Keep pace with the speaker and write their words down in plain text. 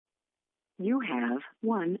You have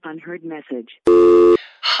one unheard message.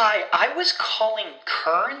 Hi, I was calling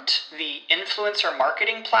Current, the influencer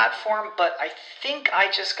marketing platform, but I think I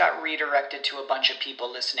just got redirected to a bunch of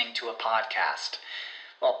people listening to a podcast.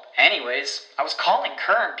 Well, anyways, I was calling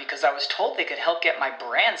Current because I was told they could help get my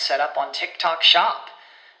brand set up on TikTok Shop,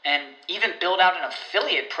 and even build out an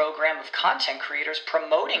affiliate program of content creators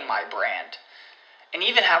promoting my brand, and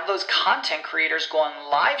even have those content creators go on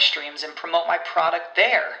live streams and promote my product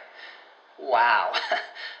there. Wow,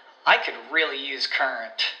 I could really use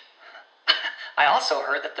Current. I also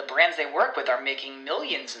heard that the brands they work with are making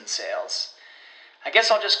millions in sales. I guess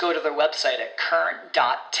I'll just go to their website at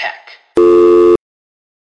current.tech.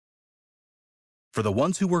 For the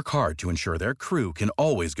ones who work hard to ensure their crew can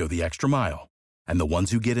always go the extra mile, and the ones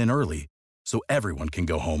who get in early so everyone can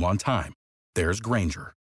go home on time, there's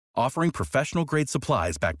Grainger, offering professional-grade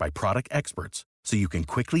supplies backed by product experts so you can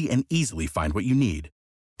quickly and easily find what you need.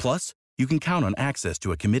 Plus, you can count on access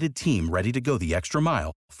to a committed team ready to go the extra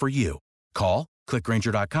mile for you. Call, click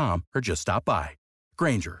Grainger.com, or just stop by.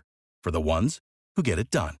 Grainger, for the ones who get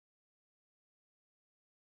it done.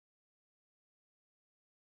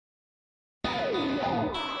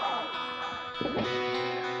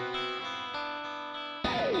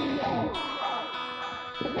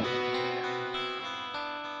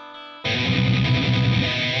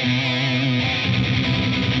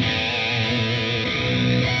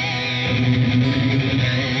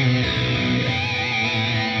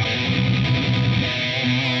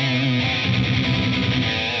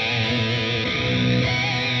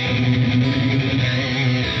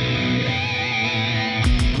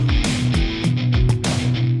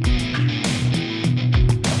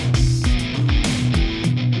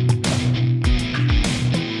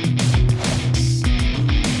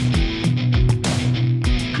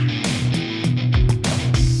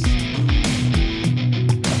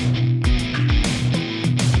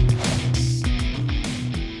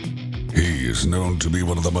 Known to be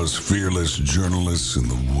one of the most fearless journalists in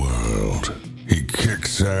the world. He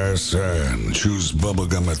kicks ass and chews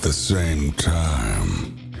bubblegum at the same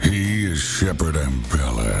time. He is Shepard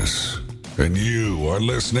Ambellis. And you are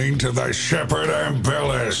listening to the Shepard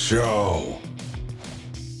Ambellis Show.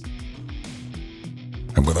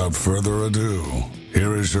 And without further ado,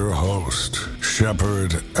 here is your host,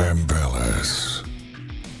 Shepard Ambellis.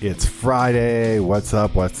 It's Friday. What's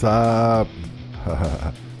up? What's up?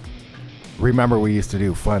 Remember, we used to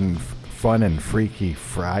do fun and freaky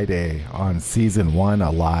Friday on season 1 a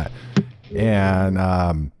lot,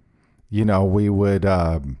 and we would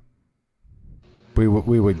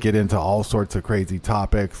get into all sorts of crazy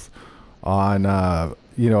topics on a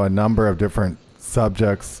number of different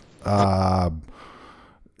subjects. I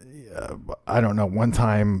don't know. One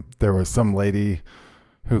time there was some lady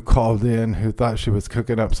who called in who thought she was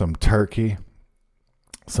cooking up some turkey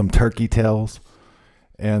tails.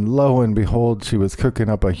 And lo and behold, she was cooking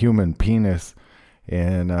up a human penis,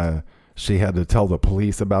 and she had to tell the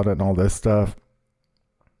police about it and all this stuff.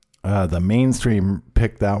 The mainstream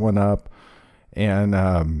picked that one up,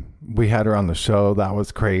 and we had her on the show. That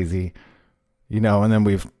was crazy, and then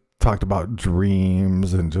we've talked about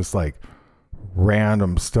dreams and just like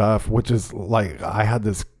random stuff, which is like I had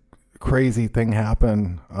this crazy thing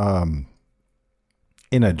happen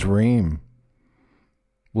in a dream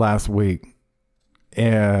last week.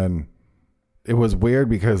 And it was weird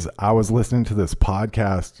because I was listening to this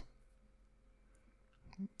podcast.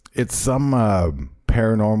 It's some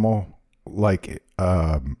paranormal, like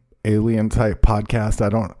alien type podcast.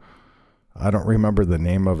 I don't remember the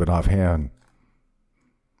name of it offhand.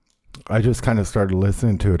 I just kind of started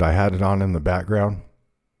listening to it. I had it on in the background,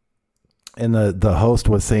 and the host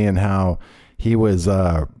was saying how he was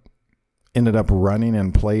ended up running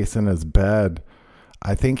in place in his bed.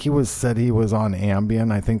 I think said he was on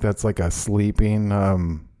Ambien. I think that's like a sleeping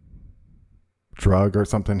drug or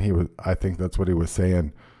something. I think that's what he was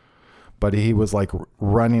saying. But he was like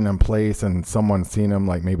running in place, and someone seen him,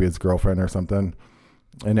 like maybe his girlfriend or something.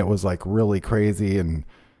 And it was like really crazy. And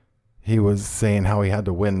he was saying how he had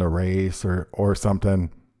to win the race or something.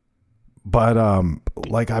 But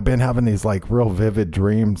like I've been having these like real vivid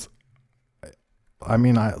dreams. I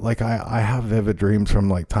mean, I have vivid dreams from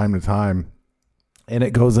like time to time. And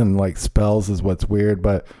it goes in like spells is what's weird.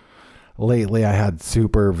 But lately I had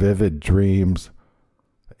super vivid dreams.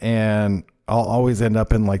 And I'll always end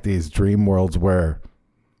up in like these dream worlds where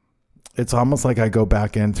it's almost like I go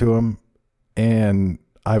back into them. And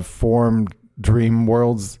I've formed dream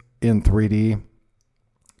worlds in 3D.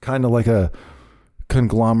 Kind of like a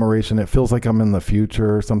conglomeration. It feels like I'm in the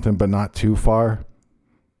future or something, but not too far.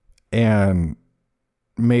 And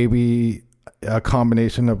maybe a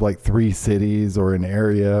combination of like 3 cities or an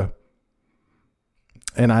area.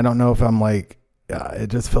 And I don't know if I'm like, it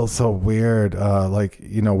just feels so weird. Like,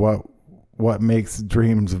 you know, what makes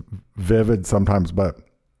dreams vivid sometimes, but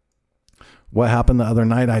what happened the other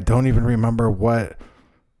night, I don't even remember what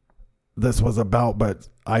this was about, but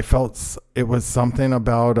I felt it was something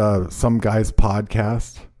about some guy's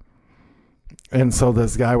podcast. And so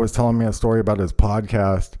this guy was telling me a story about his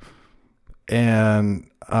podcast, and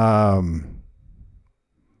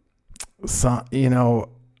you know,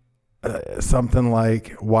 something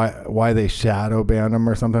like why they shadow ban him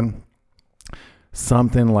or something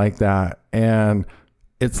like that. And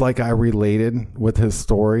it's like I related with his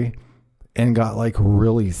story and got like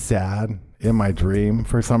really sad in my dream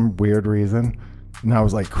for some weird reason. And I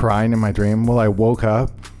was like crying in my dream. Well, I woke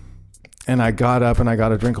up and I got up and I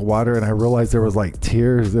got a drink of water and I realized there was like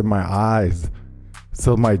tears in my eyes.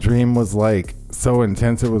 So my dream was like so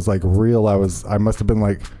intense. It was like real. I must have been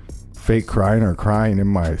like fake crying or crying in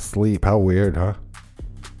my sleep. How weird, huh?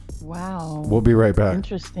 Wow. We'll be right back.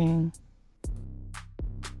 Interesting.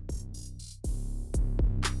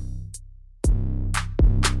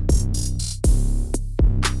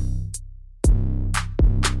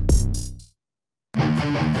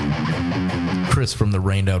 Chris from the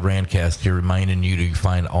Rained Out Randcast here, reminding you to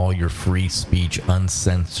find all your free speech,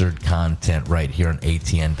 uncensored content right here on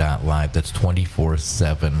ATN.live. That's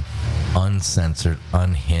 24/7, uncensored,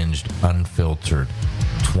 unhinged, unfiltered,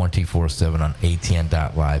 24/7 on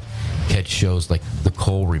ATN.live. Catch shows like The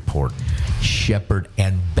Cole Report, Shepard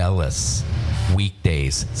and Bellis,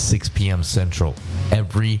 weekdays, 6 p.m. Central.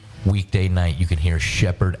 Every weekday night you can hear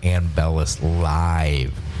Shepard and Bellis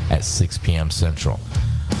live at 6 p.m. Central.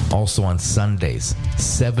 Also on Sundays,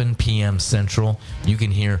 7 p.m. Central, you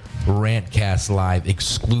can hear Rantcast live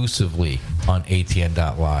exclusively on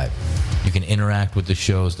ATN.live. You can interact with the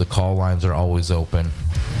shows. The call lines are always open.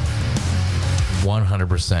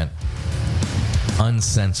 100%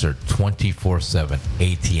 uncensored, 24/7,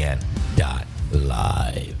 ATN.live.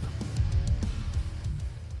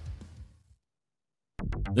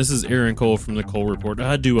 This is Aaron Cole from The Cole Report.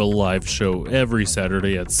 I do a live show every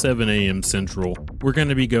Saturday at 7 a.m. Central. We're going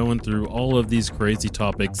to be going through all of these crazy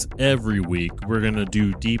topics every week. We're going to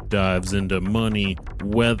do deep dives into money,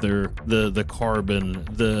 weather, the carbon,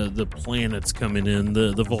 the planets coming in,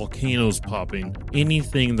 the volcanoes popping.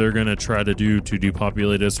 Anything they're going to try to do to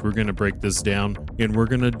depopulate us, we're going to break this down, and we're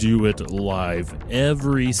going to do it live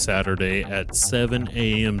every Saturday at 7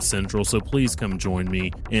 a.m. Central. So please come join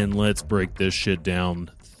me, and let's break this shit down.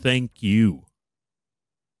 Thank you.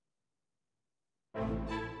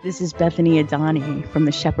 This is Bethany Adani from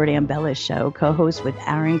the Shepard Ambellis Show, co-host with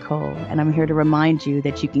Aaron Cole, and I'm here to remind you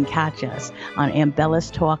that you can catch us on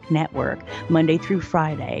Ambellis Talk Network Monday through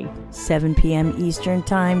Friday, 7 p.m. Eastern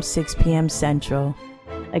Time, 6 p.m. Central.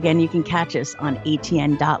 Again, you can catch us on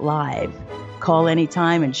ATN.live. Call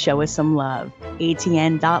anytime and show us some love.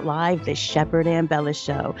 ATN.live, the Shepard Ambellis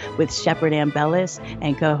Show with Shepard Ambellis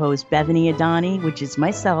and co-host Bethany Adani, which is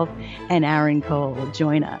myself, and Aaron Cole.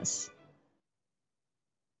 Join us.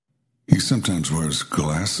 He sometimes wears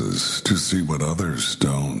glasses to see what others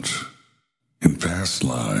don't. In past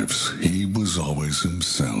lives, he was always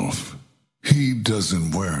himself. He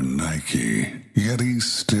doesn't wear Nike, yet he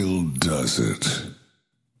still does it.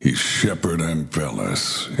 He's Shepard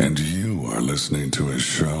Ambellis, and you are listening to his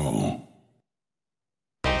show.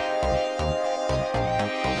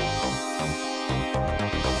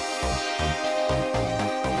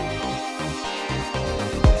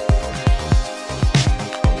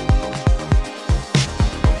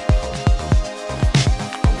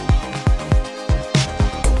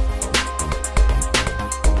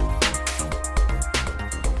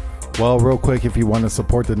 Well, real quick, if you want to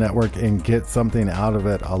support the network and get something out of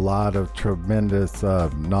it, a lot of tremendous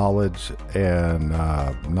knowledge, and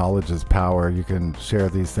knowledge is power. You can share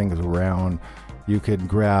these things around. You can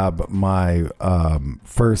grab my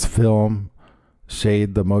first film,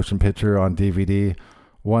 Shade, the motion picture, on DVD.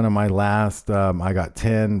 One of my last, I got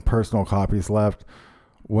 10 personal copies left.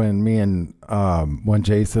 When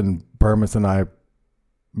Jason Burmis and I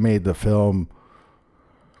made the film,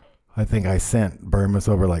 I think I sent Burmis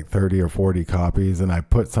over like 30 or 40 copies, and I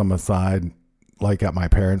put some aside like at my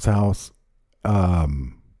parents' house.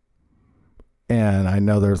 And I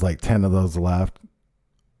know there's like 10 of those left.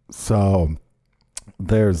 So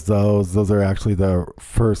there's those. Those are actually the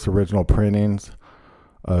first original printings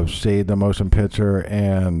of Shade, the motion picture,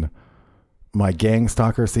 and my Gang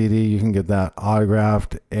Stalker CD. You can get that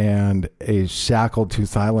autographed, and a Shackled to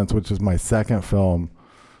Silence, which is my second film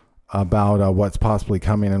about what's possibly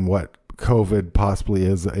coming and what COVID possibly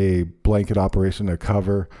is a blanket operation to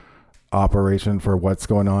cover. operation for what's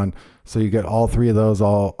going on. So you get all 3 of those,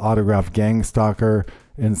 all autographed Gang Stalker,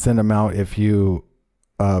 and send them out if you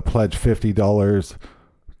pledge $50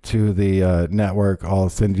 to the network. I'll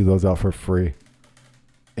send you those out for free.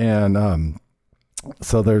 And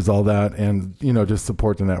so there's all that, and just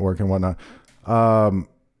support the network and whatnot.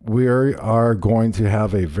 We are going to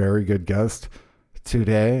have a very good guest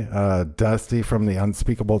today. Dusty from the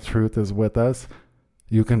Unspeakable Truth is with us.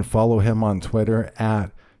 You can follow him on Twitter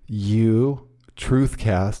at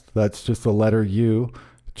UTruthcast. That's just the letter U,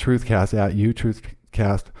 Truthcast, at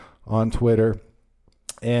UTruthcast on Twitter.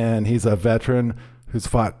 And he's a veteran who's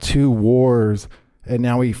fought 2 wars, and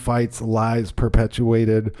now he fights lies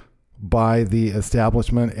perpetuated by the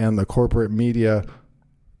establishment and the corporate media.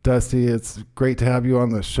 Dusty, it's great to have you on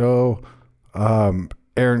the show.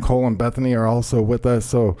 Aaron, Cole, and Bethany are also with us,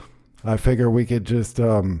 so I figure we could just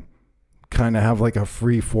kind of have like a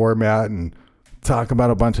free format and talk about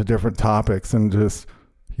a bunch of different topics and just,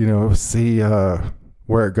 see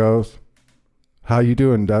where it goes. How you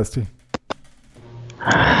doing, Dusty?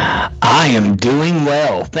 I am doing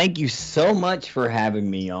well. Thank you so much for having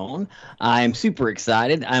me on. I am super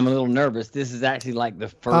excited. I'm a little nervous. This is actually like the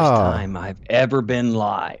first time I've ever been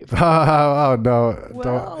live. Oh no.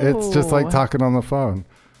 Don't. It's just like talking on the phone.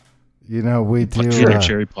 We do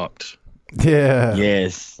cherry popped. Yeah.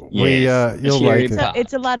 Yes. You'll like it.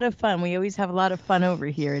 It's a lot of fun. We always have a lot of fun over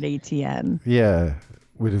here at ATN. Yeah.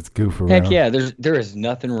 We just goof around. Heck yeah, there is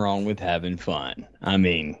nothing wrong with having fun. I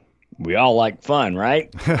mean, we all like fun, right?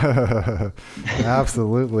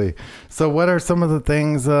 Absolutely. So what are some of the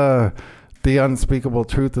things The Unspeakable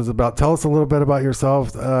Truth is about? Tell us a little bit about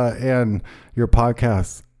yourself and your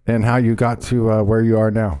podcast and how you got to where you are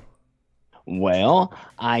now. Well,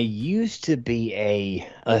 I used to be a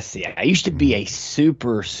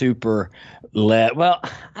super well,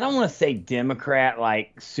 I don't want to say Democrat,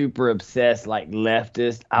 like super obsessed, like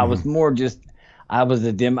leftist. I was more just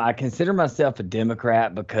I consider myself a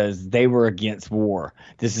Democrat because they were against war.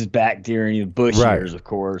 This is back during the Bush years, of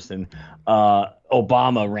course, and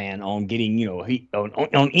Obama ran on getting,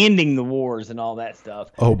 on ending the wars and all that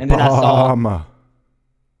stuff. Obama. And then I saw.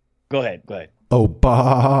 Go ahead.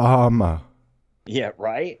 Obama. Yeah,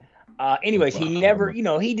 right. Anyways, he never,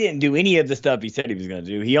 he didn't do any of the stuff he said he was going to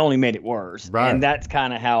do. He only made it worse. Right. And that's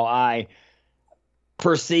kind of how I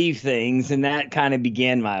perceive things, and that kind of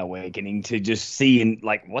began my awakening to just seeing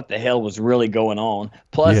like what the hell was really going on.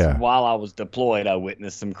 Plus, while I was deployed, I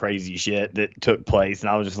witnessed some crazy shit that took place, and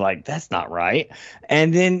I was just like, that's not right.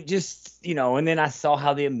 And then just, and then I saw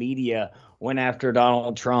how the media went after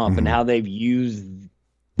Donald Trump and how they've used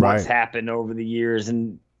what's happened over the years.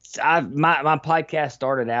 And my podcast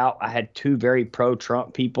started out, I had 2 very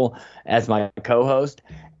pro-Trump people as my co-host,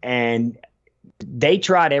 and they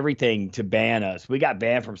tried everything to ban us. We got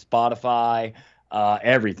banned from Spotify,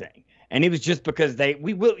 everything. And it was just because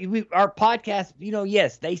our podcast,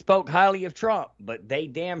 yes, they spoke highly of Trump, but they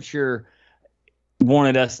damn sure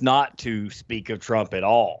wanted us not to speak of Trump at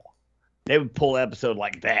all. They would pull an episode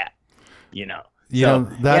like that,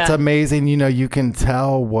 That's amazing. You can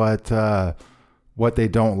tell what they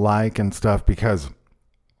don't like and stuff, because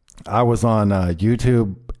I was on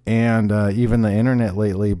YouTube and even the internet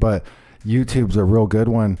lately, but YouTube's a real good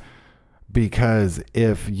one, because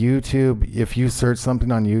if you search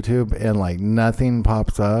something on YouTube and like nothing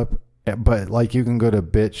pops up, but like you can go to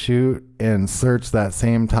BitChute and search that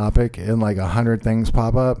same topic and like 100 things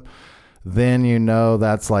pop up, then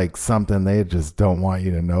that's like something they just don't want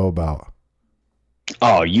you to know about.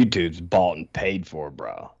 Oh, YouTube's bought and paid for,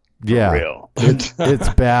 bro. Yeah, real.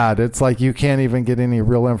 It's bad. It's like you can't even get any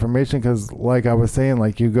real information, because like I was saying,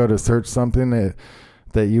 like you go to search something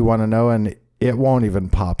that you want to know and it won't even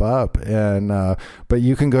pop up. And but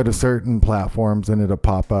you can go to certain platforms and it'll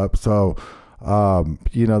pop up. So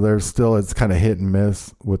there's still, it's kind of hit and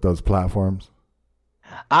miss with those platforms.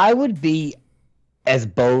 I would be as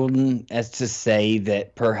bold as to say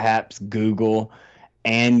that perhaps Google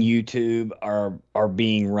and YouTube are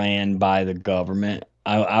being ran by the government.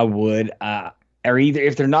 I would, or either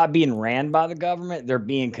if they're not being ran by the government, they're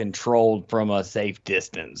being controlled from a safe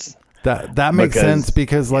distance. That makes sense,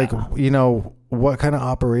 because like, what kind of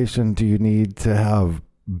operation do you need to have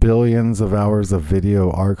billions of hours of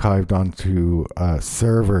video archived onto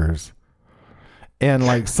servers? And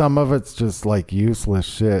like some of it's just like useless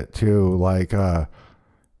shit too. Like,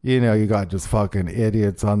 you got just fucking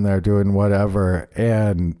idiots on there doing whatever.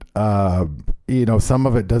 And, some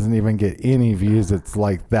of it doesn't even get any views. It's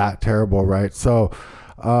like that terrible, right? So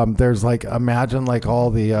there's like, imagine like all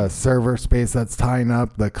the server space that's tying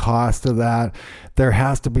up, the cost of that. There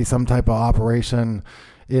has to be some type of operation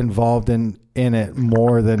involved in it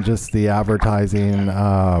more than just the advertising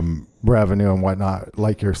revenue and whatnot,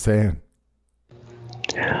 like you're saying.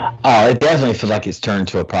 Oh, it definitely feels like it's turned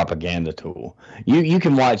to a propaganda tool. You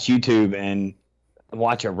can watch YouTube and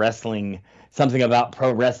watch something about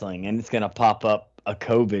pro wrestling, and it's going to pop up a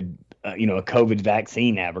COVID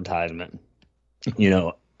vaccine advertisement.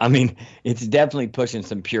 I mean, it's definitely pushing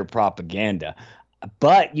some pure propaganda.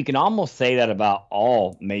 But you can almost say that about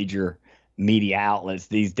all major media outlets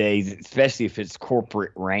these days, especially if it's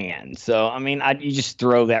corporate ran. So, I mean, you just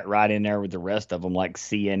throw that right in there with the rest of them, like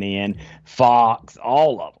CNN, Fox,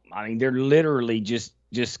 all of them. I mean, they're literally just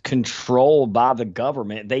controlled by the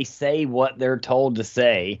government. They say what they're told to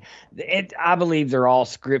say. I believe they're all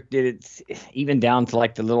scripted. It's even down to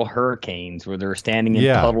like the little hurricanes where they're standing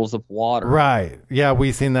in puddles of water. Right. Yeah,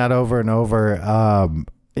 we've seen that over and over.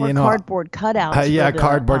 Cardboard cutouts.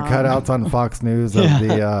 Cardboard cutouts on Fox News of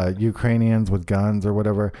the Ukrainians with guns or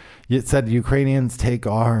whatever. It said Ukrainians take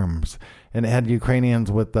arms, and it had Ukrainians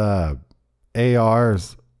with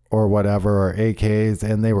ARs or whatever, or AKs,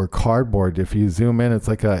 and they were cardboard. If you zoom in,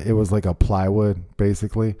 it was like a plywood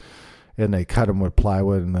basically, and they cut them with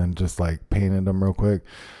plywood and then just like painted them real quick.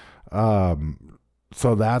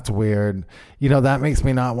 So that's weird. That makes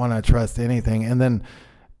me not want to trust anything. And then,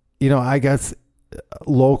 I guess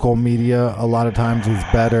local media a lot of times is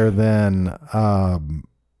better than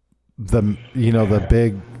the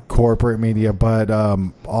big corporate media, but a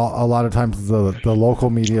lot of times the local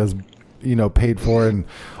media is paid for and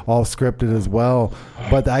all scripted as well.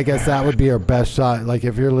 But I guess that would be our best shot. Like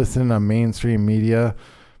if you're listening to mainstream media,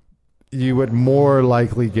 you would more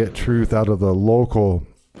likely get truth out of the local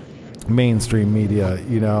mainstream media.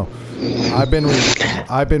 I've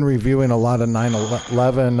been reviewing a lot of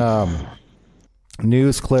 9/11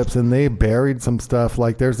 news clips, and they buried some stuff.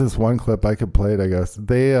 Like there's this one clip, I could play it, I guess.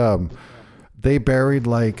 They buried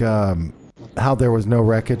like how there was no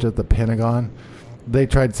wreckage at the Pentagon. They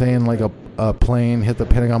tried saying like a plane hit the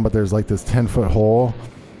Pentagon, but there's like this 10-foot hole,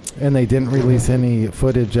 and they didn't release any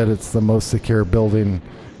footage yet. It's the most secure building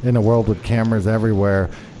in the world with cameras everywhere,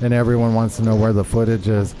 and everyone wants to know where the footage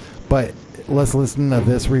is. But let's listen to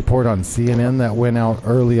this report on CNN that went out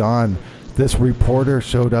early on. This reporter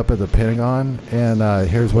showed up at the Pentagon, and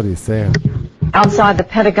here's what he's saying. Outside the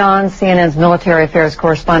Pentagon, CNN's military affairs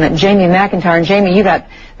correspondent Jamie McIntyre. And Jamie, you got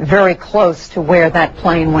very close to where that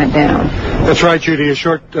plane went down. That's right, Judy.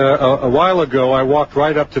 A while ago, I walked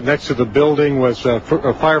right up to next to the building.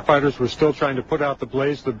 Firefighters were still trying to put out the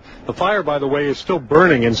blaze. The fire, by the way, is still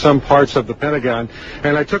burning in some parts of the Pentagon.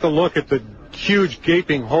 And I took a look at the huge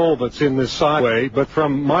gaping hole that's in this sideway, but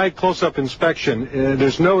from my close-up inspection,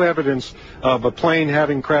 there's no evidence of a plane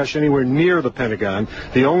having crashed anywhere near the Pentagon.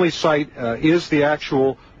 The only site is the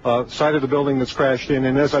actual side of the building that's crashed in,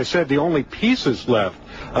 and as I said, the only pieces left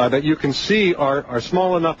that you can see are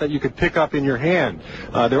small enough that you could pick up in your hand.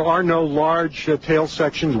 There are no large tail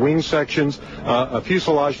sections, wing sections, a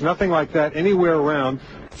fuselage, nothing like that anywhere around.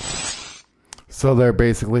 So they're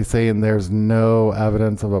basically saying there's no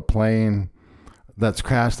evidence of a plane that's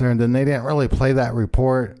crashed there, and then they didn't really play that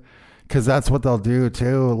report because that's what they'll do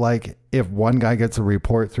too. Like if one guy gets a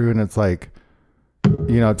report through and it's like,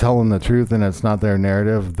 telling the truth and it's not their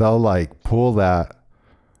narrative, they'll like pull that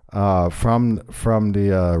from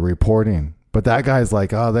the reporting. But that guy's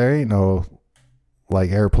like, oh, there ain't no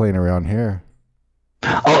like airplane around here.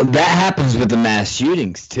 Oh, that happens with the mass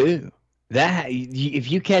shootings too. If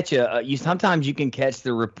you catch sometimes you can catch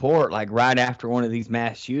the report like right after one of these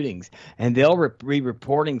mass shootings, and they'll be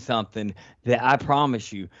reporting something that I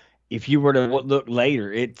promise you, if you were to look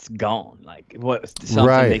later, it's gone. Like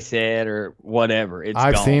something they said or whatever, it's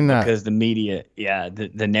I've gone seen that because the media,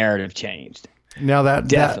 the narrative changed. Now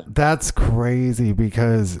that's crazy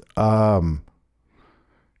because for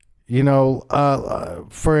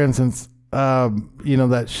instance, that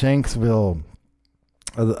Shanksville.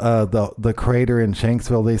 The crater in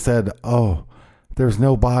Shanksville, they said, oh, there's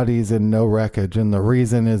no bodies and no wreckage, and the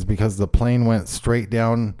reason is because the plane went straight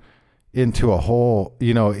down into a hole.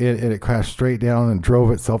 It crashed straight down and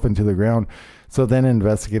drove itself into the ground. So then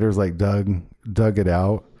investigators like dug it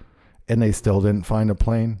out, and they still didn't find a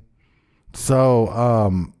plane.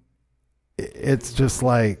 So it's just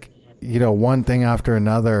like one thing after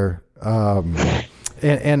another, but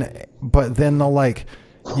then they'll like.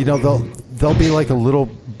 There'll be like a little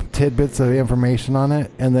tidbits of information on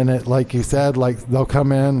it, and then it, like you said, like they'll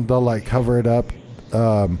come in, they'll like cover it up,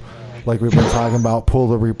 like we've been talking about, pull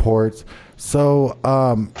the reports. So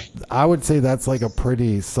I would say that's like a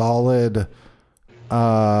pretty solid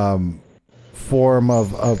form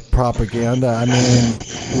of propaganda. I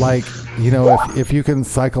mean, like if you can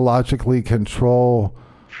psychologically control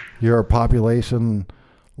you're a population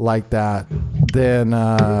like that, then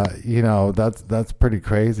that's pretty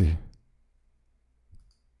crazy.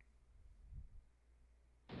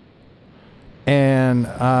 And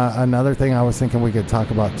another thing I was thinking we could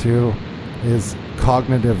talk about too is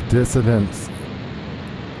cognitive dissonance,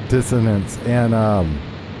 and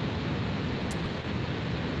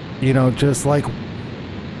just like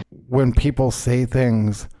when people say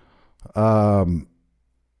things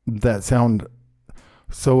that sound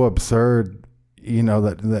so absurd,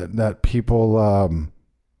 that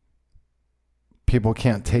people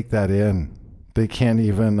can't take that in. They can't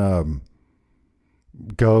even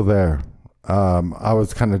go there. I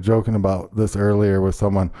was kind of joking about this earlier with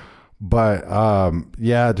someone, but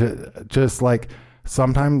just like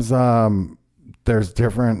sometimes there's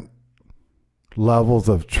different levels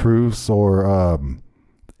of truths or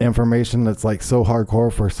information that's like so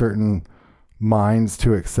hardcore for certain minds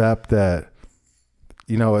to accept that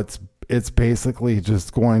it's basically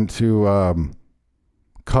just going to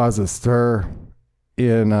cause a stir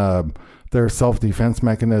in their self-defense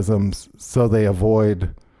mechanisms, so they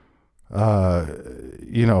avoid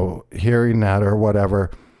hearing that or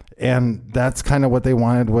whatever. And that's kind of what they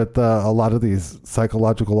wanted with a lot of these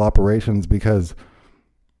psychological operations, because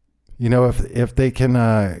if they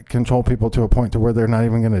can control people to a point to where they're not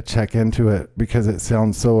even going to check into it because it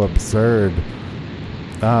sounds so absurd,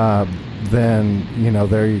 then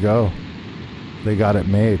there you go, they got it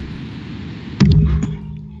made.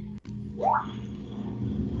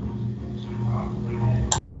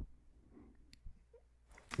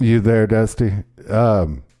 You there, Dusty?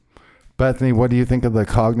 Bethany, what do you think of the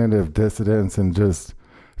cognitive dissonance and just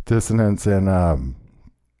dissonance and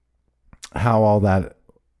how all that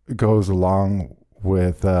goes along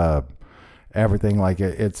with everything? Like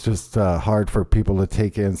it's just hard for people to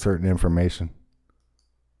take in certain information.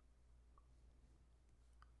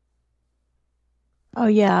 Oh,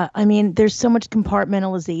 yeah. I mean, there's so much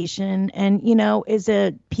compartmentalization. And, as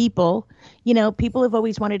a people, people have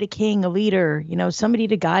always wanted a king, a leader, somebody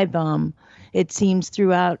to guide them. It seems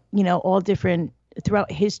throughout, throughout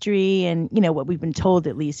history and, what we've been told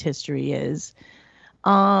at least history is.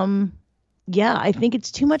 I think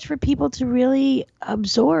it's too much for people to really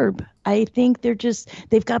absorb. I think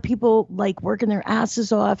they've got people like working their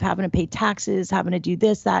asses off, having to pay taxes, having to do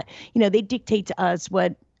this, that, they dictate to us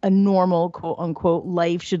what a normal quote unquote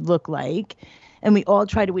life should look like. And we all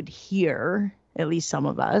try to adhere, at least some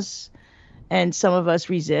of us, and some of us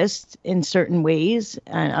resist in certain ways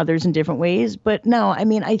and others in different ways. But no, I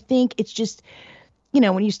mean, I think it's just,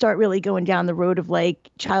 when you start really going down the road of like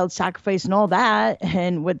child sacrifice and all that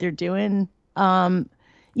and what they're doing,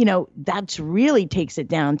 that's really takes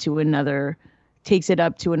it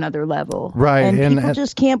up to another level. Right. And people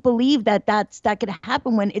just can't believe that could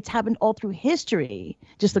happen when it's happened all through history.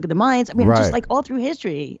 Just look at the mines. I mean, right. Just like all through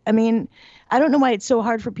history. I mean, I don't know why it's so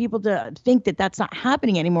hard for people to think that that's not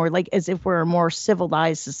happening anymore, like as if we're a more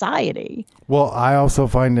civilized society. Well, I also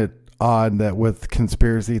find it odd that with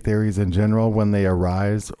conspiracy theories in general, when they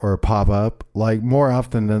arise or pop up, like more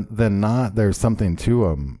often than not, there's something to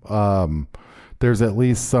them. There's at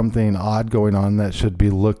least something odd going on that should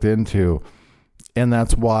be looked into. And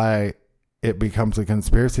that's why it becomes a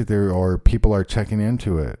conspiracy theory, or people are checking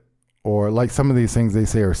into it, or like some of these things they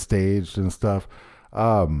say are staged and stuff.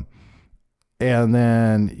 And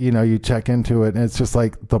then, you check into it and it's just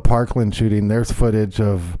like the Parkland shooting. There's footage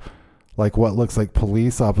of like what looks like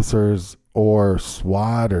police officers or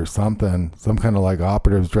SWAT or something, some kind of like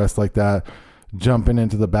operatives dressed like that, jumping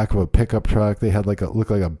into the back of a pickup truck. They had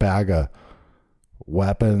looked like a bag of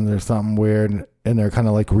weapons or something weird, and they're kind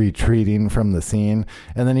of like retreating from the scene.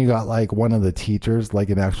 And then you got like one of the teachers, like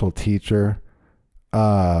an actual teacher,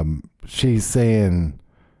 she's saying,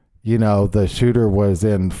 the shooter was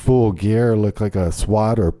in full gear, looked like a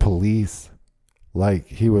SWAT or police, like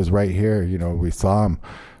he was right here, we saw him.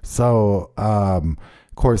 So of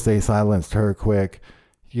course they silenced her quick.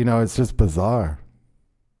 It's just bizarre.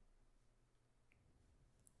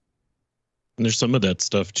 And there's some of that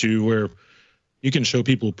stuff too where you can show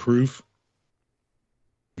people proof,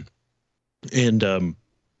 and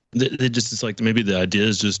it's like maybe the idea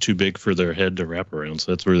is just too big for their head to wrap around.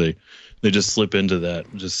 So that's where they just slip into that,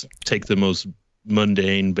 just take the most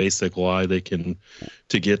mundane, basic lie they can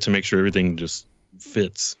to make sure everything just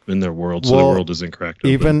fits in their world, so the world isn't cracked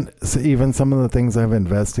open. Even some of the things I've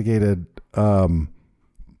investigated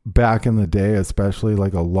back in the day, especially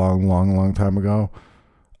like a long time ago,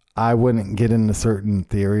 I wouldn't get into certain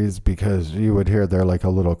theories because you would hear they're like a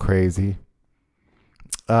little crazy.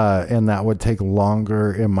 And that would take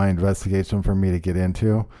longer in my investigation for me to get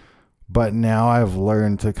into. But now I've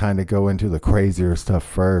learned to kind of go into the crazier stuff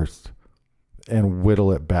first and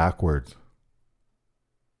whittle it backwards.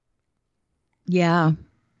 Yeah.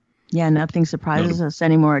 Yeah, nothing surprises us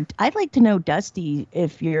anymore. I'd like to know, Dusty,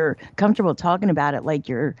 if you're comfortable talking about it, like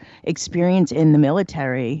your experience in the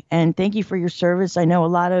military. And thank you for your service. I know a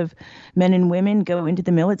lot of men and women go into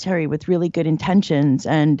the military with really good intentions.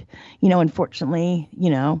 And, unfortunately,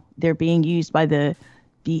 they're being used by the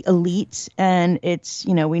elites. And it's,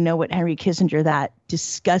 we know what Henry Kissinger, that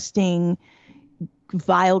disgusting,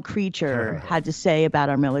 vile creature, had to say about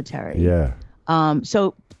our military. Yeah.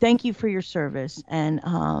 So thank you for your service. And,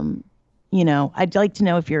 I'd like to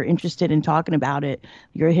know if you're interested in talking about it.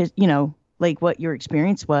 Like what your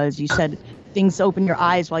experience was. You said things opened your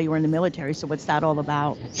eyes while you were in the military. So what's that all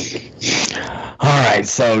about? All right.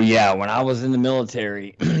 So, when I was in the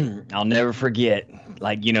military, I'll never forget.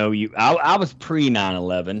 Like, I was pre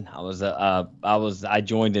 9/11. I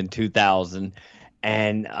joined in 2000,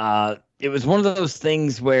 and, it was one of those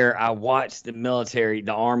things where I watched the military,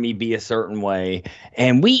 the Army, be a certain way.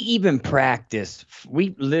 And we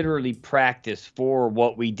literally practiced for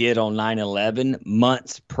what we did on 9/11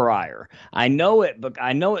 months prior. I know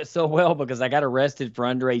it so well because I got arrested for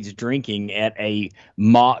underage drinking at a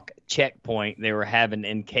mock checkpoint they were having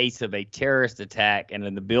in case of a terrorist attack and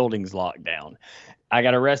then the building's locked down. I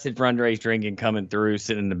got arrested for underage drinking coming through,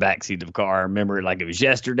 sitting in the backseat of the car. I remember it like it was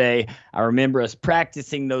yesterday. I remember us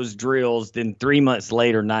practicing those drills. Then 3 months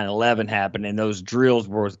later, 9/11 happened, and those drills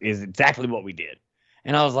is exactly what we did.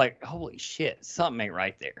 And I was like, holy shit, something ain't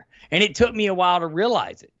right there. And it took me a while to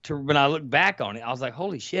realize it. When I look back on it, I was like,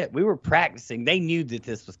 holy shit, we were practicing. They knew that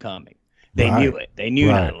this was coming. They knew it. They knew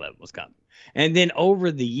 9/11 was coming. And then over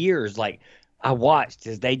the years, like, I watched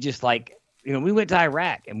as they just like, we went to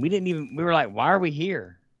Iraq and we were like, why are we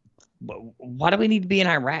here? Why do we need to be in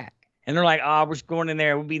Iraq? And they're like, we're just going in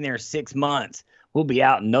there. We'll be in there 6 months. We'll be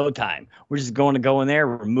out in no time. We're just going to go in there,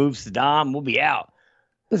 remove Saddam. We'll be out.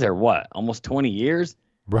 Was there almost 20 years?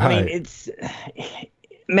 Right.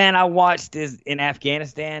 I mean, I watched this in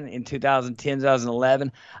Afghanistan in 2010,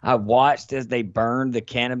 2011. I watched as they burned the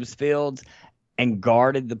cannabis fields and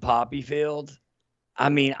guarded the poppy fields. I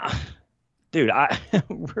mean, dude,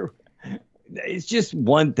 it's just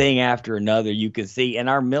one thing after another you can see. And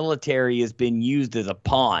our military has been used as a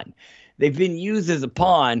pawn. They've been used as a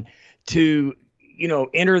pawn to,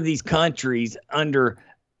 enter these countries under,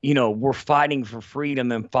 we're fighting for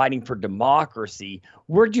freedom and fighting for democracy.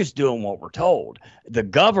 We're just doing what we're told. The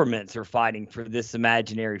governments are fighting for this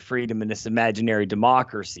imaginary freedom and this imaginary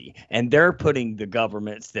democracy. And they're putting the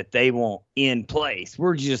governments that they want in place.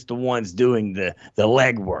 We're just the ones doing the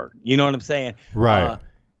legwork. You know what I'm saying? Right.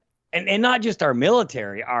 And not just our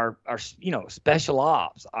military, our special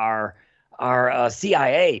ops, our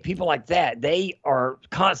CIA, people like that. They are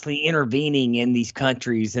constantly intervening in these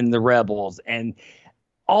countries and the rebels and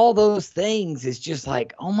all those things. Is just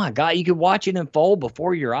like, oh my God, you could watch it unfold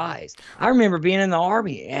before your eyes. I remember being in the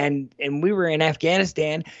Army and we were in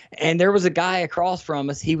Afghanistan and there was a guy across from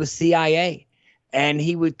us. He was CIA and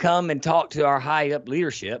he would come and talk to our high up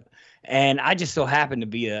leadership. And I just so happened to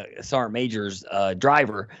be a sergeant major's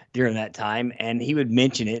driver during that time. And he would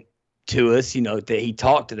mention it to us, that he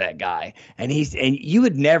talked to that guy. And you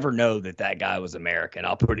would never know that guy was American.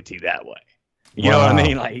 I'll put it to you that way. You know what I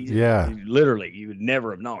mean? Like, literally, you would never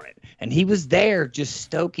have known it. And he was there just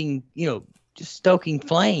stoking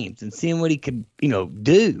flames and seeing what he could,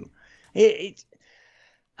 do. The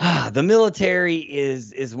military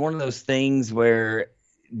is one of those things where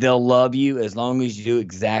they'll love you as long as you do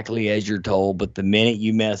exactly as you're told. But the minute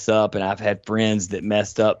you mess up, and I've had friends that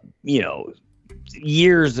messed up,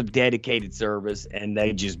 years of dedicated service, and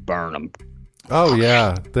they just burn them. Oh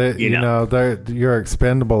yeah, you're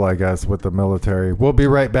expendable, I guess, with the military. We'll be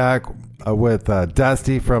right back with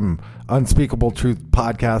Dusty from Unspeakable Truth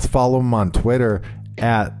Podcast. Follow him on Twitter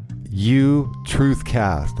at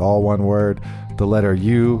UTruthCast, all one word. The letter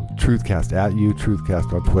U, Truthcast, at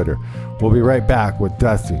UTruthCast on Twitter. We'll be right back with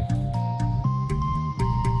Dusty.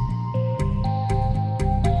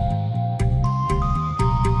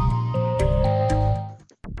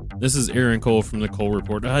 This is Aaron Cole from the Cole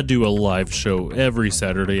Report. I do a live show every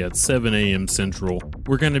Saturday at 7 a.m. Central.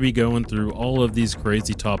 We're going to be going through all of these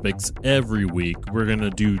crazy topics every week. We're going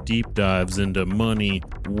to do deep dives into money,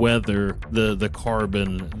 weather, the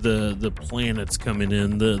carbon, the planets coming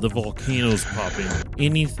in, the volcanoes popping.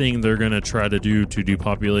 Anything they're going to try to do to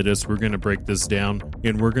depopulate us, we're going to break this down,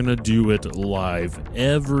 and we're going to do it live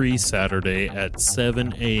every Saturday at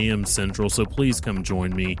 7 a.m. Central. So please come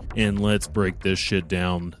join me, and let's break this shit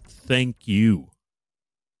down. Thank you.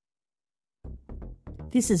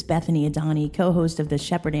 This is Bethany Adani, co-host of the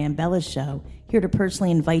Shepherd and Bellis Show, here to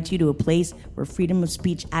personally invite you to a place where freedom of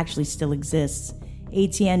speech actually still exists.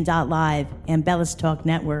 ATN.Live and Bellis Talk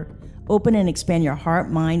Network. Open and expand your heart,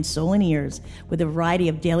 mind, soul, and ears with a variety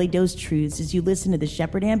of daily dose truths as you listen to the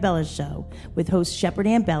Shepherd and Bellis Show with host Shepherd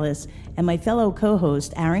and Bellis and my fellow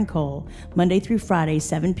co-host Aaron Cole, Monday through Friday,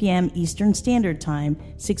 7 p.m. Eastern Standard Time,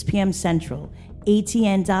 6 p.m. Central.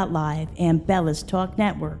 ATN.Live and Bellis Talk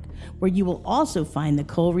Network, where you will also find the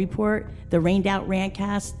Cole Report, the Rained Out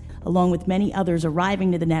Rantcast, along with many others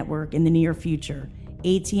arriving to the network in the near future.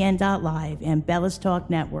 ATN.Live and Bellis Talk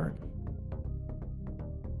Network.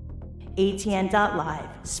 ATN.Live.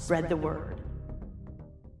 Spread the word.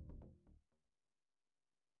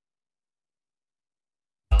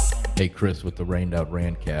 Hey, Chris with the Rained Out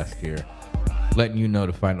Rantcast here. Letting you know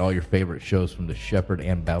to find all your favorite shows from the Shepherd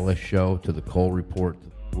and Bellis Show to the Cole Report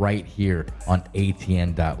right here on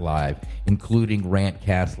ATN.Live, including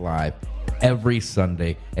Rantcast Live every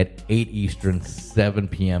Sunday at 8 Eastern, 7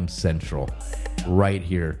 p.m. Central, right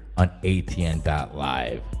here on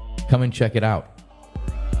ATN.Live. Come and check it out.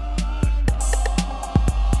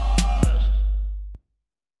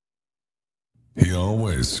 He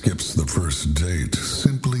always skips the first date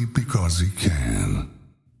simply because he can.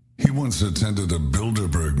 He once attended a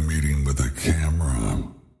Bilderberg meeting with a camera.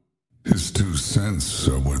 His 2 cents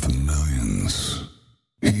are worth millions.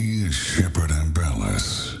 He is Shepherd and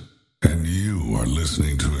Bellis, and you are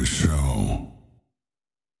listening to his show.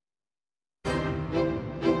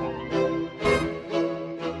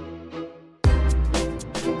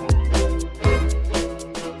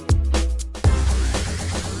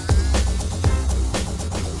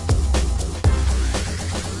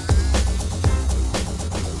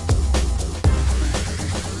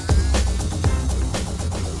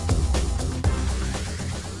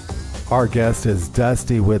 Our guest is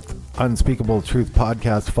Dusty with Unspeakable Truth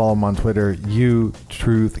Podcast. Follow him on Twitter,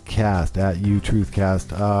 UTruthCast, at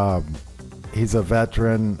UTruthCast. He's a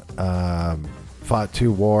veteran, fought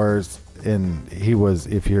 2 wars, and he was,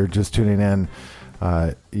 if you're just tuning in,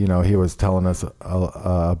 he was telling us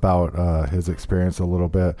about his experience a little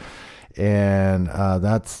bit, and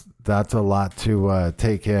that's a lot to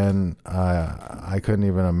take in. I couldn't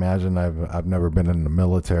even imagine. I've never been in the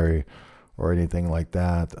military or anything like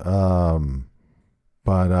that.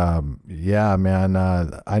 Yeah, man,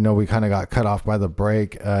 I know we kind of got cut off by the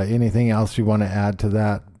break. Anything else you want to add to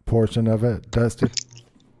that portion of it, Dusty?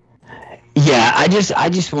 Yeah, I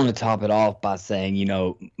just want to top it off by saying,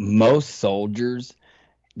 most soldiers,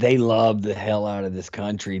 they love the hell out of this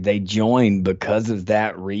country. They joined because of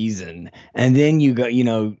that reason. And then you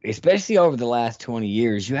go, especially over the last 20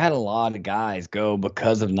 years, you had a lot of guys go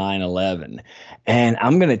because of 9/11. And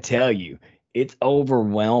I'm going to tell you, it's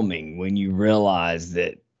overwhelming when you realize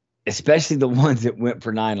that, especially the ones that went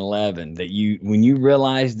for 9/11, that when you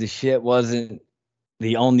realize the shit wasn't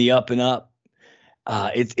on the up and up,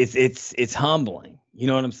 it's humbling. You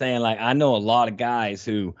know what I'm saying? Like, I know a lot of guys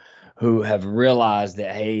who have realized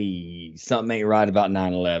that, hey, something ain't right about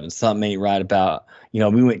 9/11. Something ain't right about,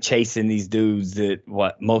 we went chasing these dudes that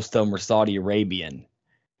most of them were Saudi Arabian.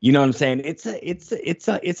 You know what I'm saying?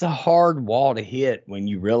 It's a hard wall to hit when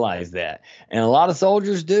you realize that. And a lot of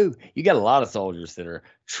soldiers do. You got a lot of soldiers that are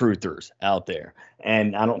truthers out there.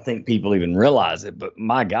 And I don't think people even realize it, but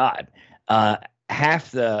my God,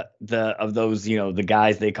 half of those, the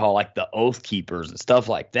guys they call like the oath keepers and stuff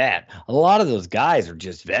like that, a lot of those guys are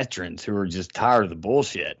just veterans who are just tired of the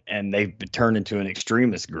bullshit, and they've been turned into an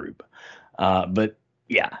extremist group. But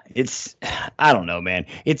yeah, I don't know, man.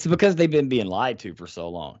 It's because they've been being lied to for so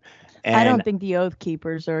long. And I don't think the Oath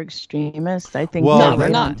Keepers are extremists. I think they're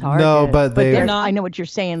not. No, but they're not. I know what you're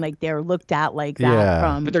saying. Like, they're looked at like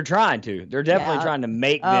that but they're trying to. They're definitely trying to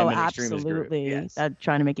make them an extremist group. Yes.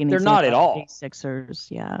 Trying to make any. They're not at all. Sixers,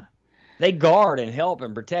 yeah. They guard and help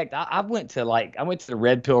and protect. I went to the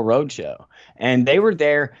Red Pill Roadshow, and they were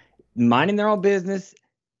there minding their own business,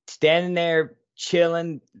 standing there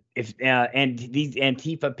chilling. And these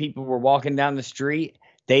Antifa people were walking down the street,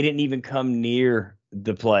 they didn't even come near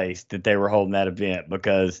the place that they were holding that event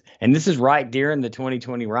and this is right during the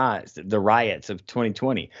 2020 riots, the riots of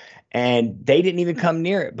 2020. And they didn't even come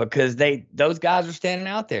near it because those guys were standing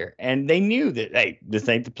out there, and they knew that, hey, this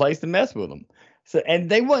ain't the place to mess with them. So, and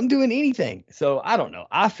they wasn't doing anything. So I don't know.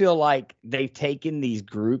 I feel like they've taken these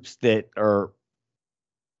groups that are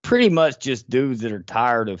pretty much just dudes that are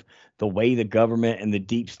tired of the way the government and the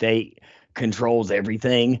deep state controls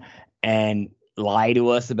everything and lie to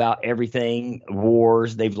us about everything.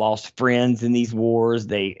 Wars, they've lost friends in these wars.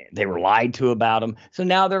 They were lied to about them. So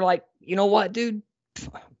now they're like, you know what, dude?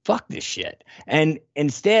 Fuck fuck this shit. And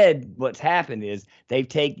instead, what's happened is they've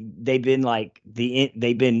been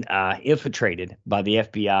infiltrated by the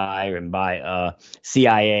FBI and by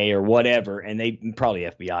CIA or whatever, and they probably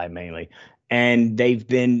FBI mainly, and they've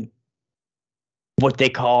been what they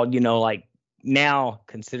call, like now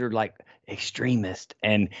considered like extremist,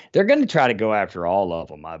 and they're going to try to go after all of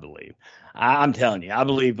them, I believe. I'm telling you, I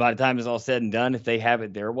believe by the time it's all said and done, if they have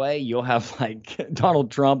it their way, you'll have like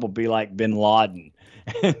Donald Trump will be like bin Laden,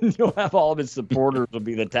 and you'll have all of his supporters will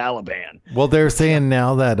be the Taliban. Well, they're saying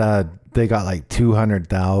now that they got like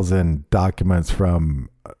 200,000 documents from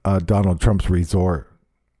Donald Trump's resort.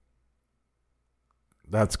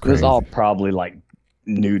 That's crazy. It's all probably like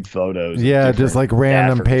nude photos. Yeah, just like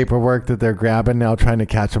random paperwork that they're grabbing now, trying to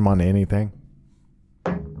catch them on anything.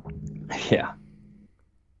 Yeah.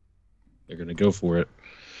 They're going to go for it.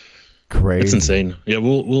 Crazy. It's insane. Yeah,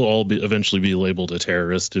 we'll all eventually be labeled a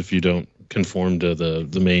terrorist if you don't conform to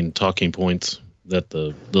the main talking points that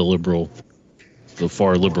the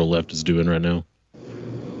far liberal left is doing right now.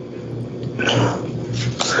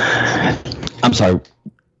 I'm sorry.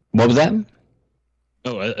 What was that?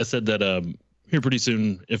 Oh, I said that here pretty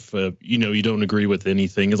soon, if you don't agree with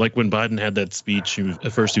anything, it's like when Biden had that speech.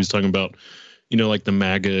 At first he was talking about like the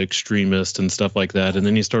MAGA extremist and stuff like that. And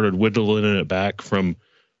then he started whittling it back from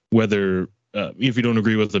whether if you don't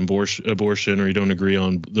agree with abortion or you don't agree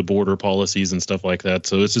on the border policies and stuff like that.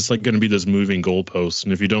 So it's just like going to be this moving goalpost.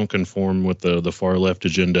 And if you don't conform with the far left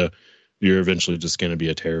agenda, you're eventually just going to be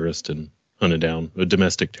a terrorist and hunted down, a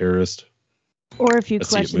domestic terrorist. Or if you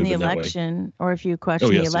question the election,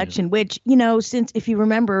 which, since if you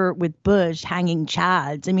remember with Bush hanging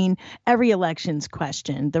Chads, I mean, every election's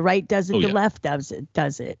questioned. The right does it, the left does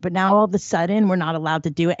it. But now all of a sudden we're not allowed to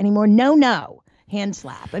do it anymore. No. Hand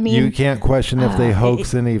slap. I mean, you can't question if they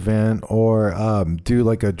hoax an event or do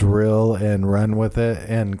like a drill and run with it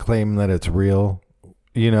and claim that it's real,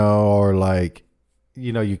 or like,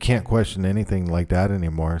 you can't question anything like that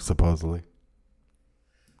anymore, supposedly.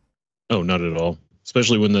 Oh, not at all.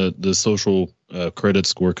 Especially when the social credit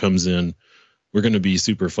score comes in, we're going to be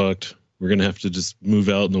super fucked. We're going to have to just move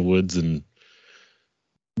out in the woods and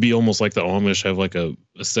be almost like the Amish, have like a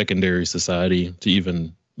secondary society to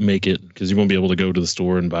even make it, because you won't be able to go to the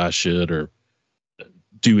store and buy shit or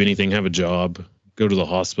do anything, have a job, go to the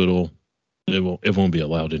hospital. It won't be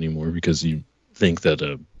allowed anymore because you think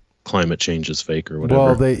that climate change is fake or whatever.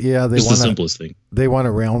 Well, they it's the simplest thing. They want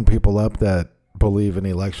to round people up that believe in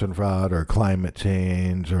election fraud or climate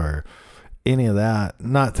change or any of that.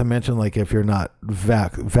 Not to mention, like, if you're not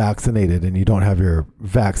vaccinated and you don't have your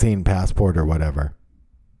vaccine passport or whatever.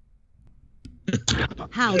 What's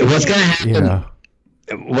going to happen?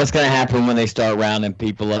 What's going to happen when they start rounding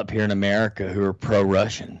people up here in America who are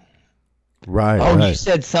pro-Russian? Right. Oh, you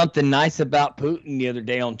said something nice about Putin the other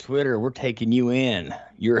day on Twitter. We're taking you in.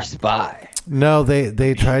 You're a spy. No,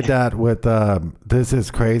 they tried that with this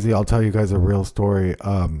is crazy. I'll tell you guys a real story.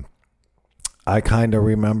 I kind of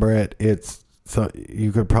remember it. It's so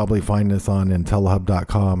you could probably find this on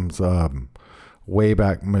IntelliHub.com's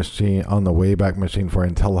Wayback Machine, on the Wayback Machine for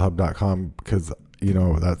IntelliHub.com, because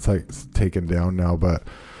that site's taken down now. But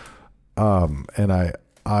and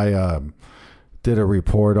I did a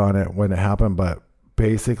report on it when it happened. But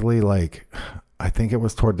basically, like, I think it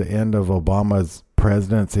was toward the end of Obama's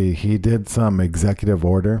presidency, he did some executive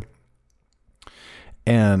order,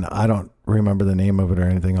 and I don't remember the name of it or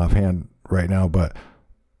anything offhand right now, but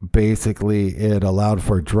basically it allowed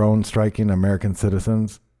for drone striking American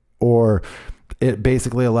citizens, or it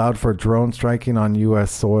basically allowed for drone striking on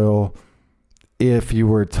U.S. soil if you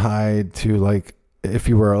were tied to, like, if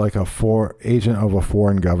you were like agent of a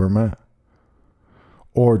foreign government,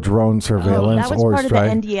 or drone surveillance, that was or part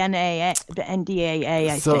strike. of the NDAA,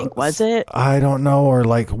 I think, was it? I don't know,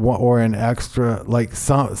 or an extra, like,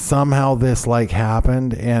 somehow this like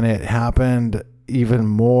happened, and it happened even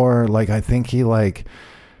more. Like, I think he like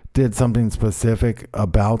did something specific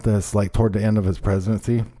about this, like toward the end of his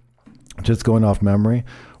presidency, just going off memory.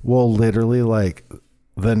 Well, literally like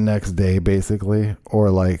the next day, basically, or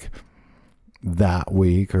like that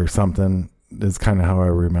week or something, is kind of how I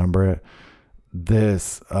remember it.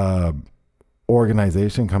 This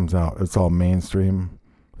organization comes out. It's all mainstream.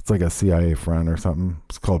 It's like a CIA front or something.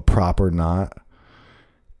 It's called Proper Not.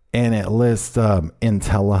 And it lists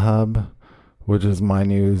IntelliHub, which is my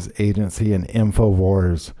news agency, and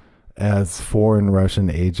InfoWars as foreign Russian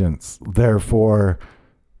agents, therefore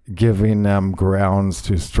giving them grounds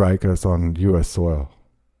to strike us on U.S. soil.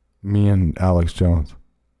 Me and Alex Jones.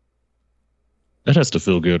 That has to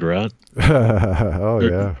feel good, right? Oh,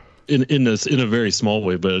 yeah. in a very small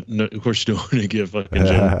way, but no, of course you don't want to get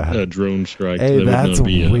fucking drone strike. Hey, that's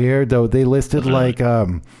be weird though. They listed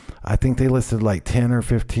I think they listed like 10 or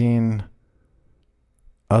 15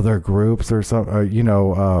 other groups or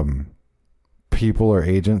some, people or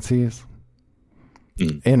agencies.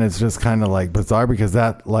 And it's just kind of like bizarre because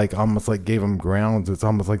that like almost like gave them grounds. It's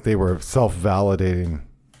almost like they were self-validating.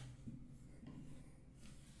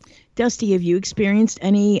 Dusty, have you experienced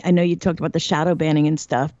any, I know you talked about the shadow banning and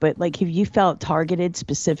stuff, but like, have you felt targeted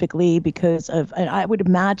specifically because of, I would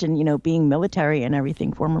imagine, being military and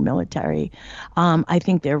everything, former military, I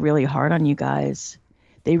think they're really hard on you guys.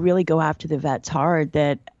 They really go after the vets hard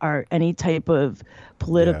that are any type of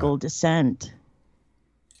political dissent,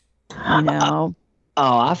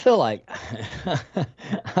 Oh, I feel like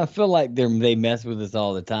they mess with us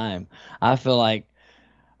all the time. I feel like,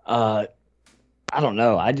 I don't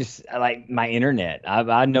know. I like my internet.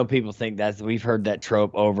 I know people think we've heard that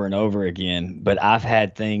trope over and over again, but I've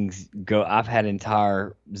had things go. I've had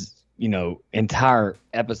entire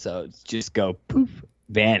episodes just go poof,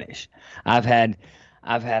 vanish. I've had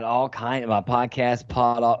all kinds of my podcast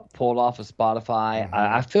pulled off of Spotify. Mm-hmm.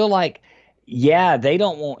 I feel like. Yeah, they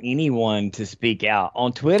don't want anyone to speak out.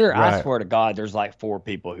 On Twitter, right. I swear to God, there's like 4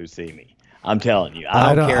 people who see me. I'm telling you.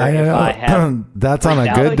 I don't care if I have... That's on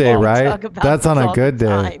a good day, right? That's on a good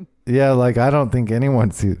day. Yeah, like I don't think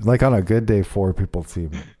anyone sees... Like on a good day, 4 people see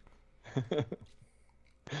me.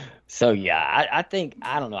 So yeah, I think...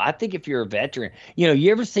 I don't know. I think if you're a veteran...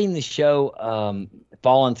 you ever seen the show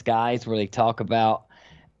Fallen Skies where they talk about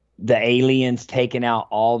the aliens taking out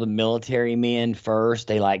all the military men first?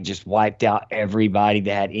 They like just wiped out everybody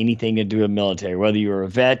that had anything to do with military, whether you were a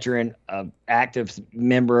veteran, an active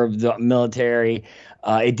member of the military,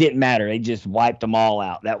 it didn't matter. They just wiped them all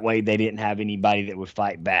out. That way they didn't have anybody that would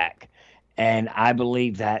fight back. And I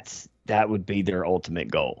believe that would be their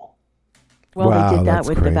ultimate goal. Well, they did that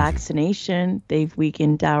with the vaccination. They've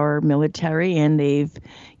weakened our military and they've,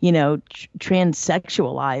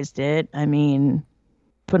 transsexualized it. I mean,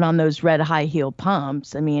 put on those red high heel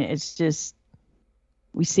pumps. I mean, it's just,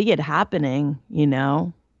 we see it happening,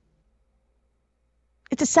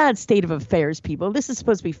 It's a sad state of affairs, people. This is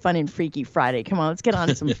supposed to be fun and freaky Friday. Come on, let's get on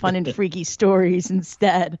to some fun and freaky stories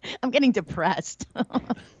instead. I'm getting depressed.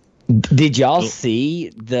 Did y'all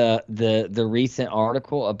see the recent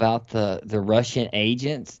article about the Russian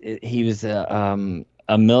agents? He was a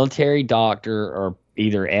military doctor or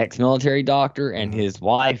either ex-military doctor and his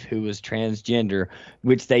wife who was transgender,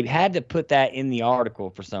 which they had to put that in the article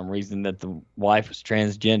for some reason that the wife was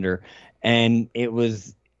transgender. And it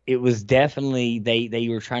was definitely, they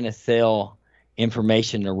were trying to sell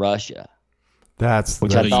information to Russia.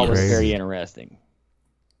 Which I thought was very interesting.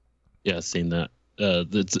 Yeah, I've seen that.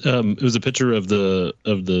 It was a picture of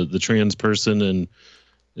the trans person, and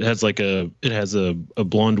it has a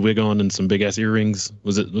blonde wig on and some big ass earrings.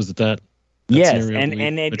 Was it that? Yes, and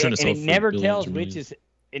it never tells which is.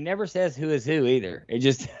 It never says who is who either. It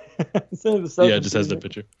just it just has that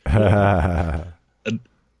picture. I don't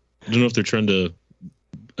know if they're trying to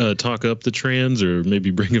talk up the trans or maybe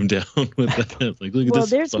bring them down with that. Like, look at this. Well,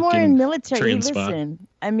 there's more in military. Listen,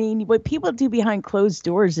 I mean, what people do behind closed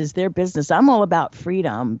doors is their business. I'm all about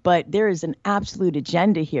freedom, but there is an absolute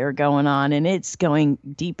agenda here going on, and it's going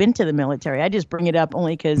deep into the military. I just bring it up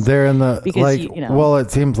only because they're in the Well, it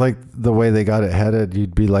seems like the way they got it headed,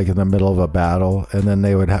 you'd be like in the middle of a battle, and then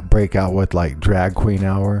they would break out with like drag queen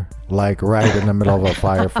hour, like right in the middle of a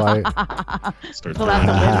firefight.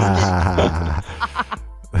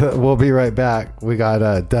 We'll be right back. We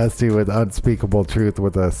got Dusty with Unspeakable Truth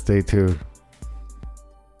with us. Stay tuned.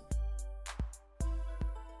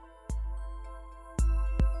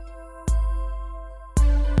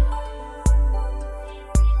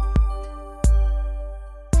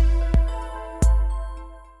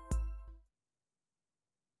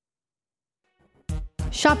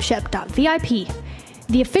 ShopShep.vip,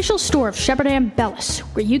 the official store of Shepard and Bellis,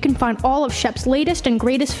 where you can find all of Shep's latest and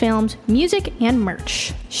greatest films, music, and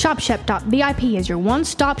merch. ShopShep.vip is your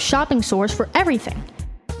one-stop shopping source for everything.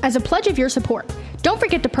 As a pledge of your support, don't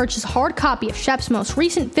forget to purchase a hard copy of Shep's most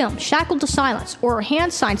recent film, Shackled to Silence, or a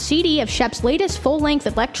hand-signed CD of Shep's latest full-length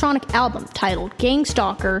electronic album titled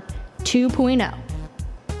Gangstalker 2.0.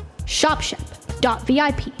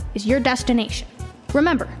 ShopShep.vip is your destination.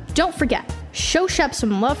 Remember, don't forget, show Shep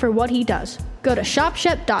some love for what he does. Go to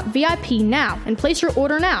ShopShep.vip now and place your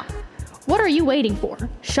order now. What are you waiting for?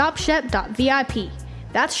 ShopShep.vip.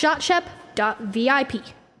 That's ShopShep.vip.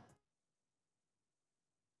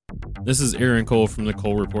 This is Aaron Cole from the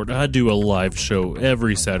Cole Report. I do a live show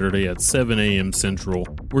every Saturday at 7 a.m. Central.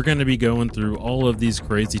 We're going to be going through all of these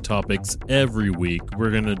crazy topics every week. We're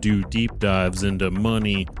going to do deep dives into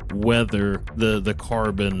money, weather, the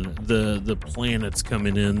carbon, the planets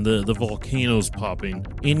coming in, the volcanoes popping.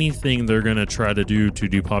 Anything they're going to try to do to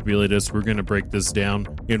depopulate us, we're going to break this down,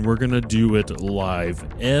 and we're going to do it live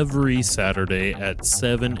every Saturday at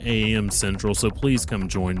 7 a.m. Central. So please come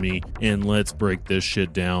join me, and let's break this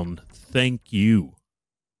shit down. Thank you.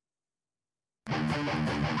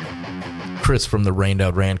 Chris from the Rained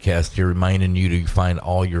Out Rantcast here, reminding you to find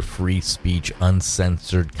all your free speech,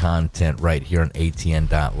 uncensored content right here on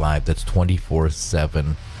ATN.live. That's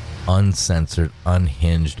 24/7, uncensored,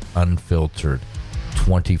 unhinged, unfiltered,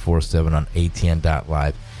 24/7 on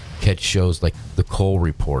ATN.live. Catch shows like The Cole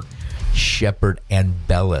Report, Shepard and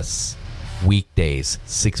Bellis, weekdays,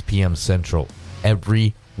 6 p.m. Central.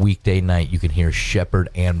 Every weekday night, you can hear Shepard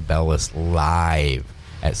and Bellis live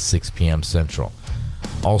at 6 p.m. Central.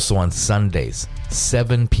 Also on Sundays,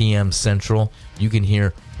 7 p.m. Central, you can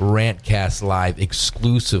hear Rantcast live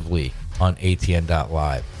exclusively on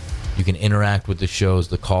ATN.live. You can interact with the shows.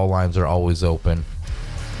 The call lines are always open.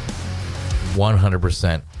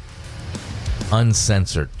 100%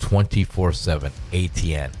 uncensored, 24/7,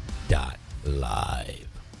 ATN.live.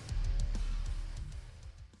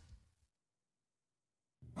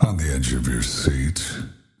 On the edge of your seat,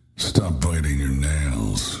 stop biting your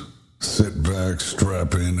nails. Sit back,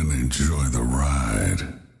 strap in, and enjoy the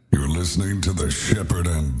ride. You're listening to the Shepard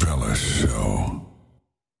and Bellis Show.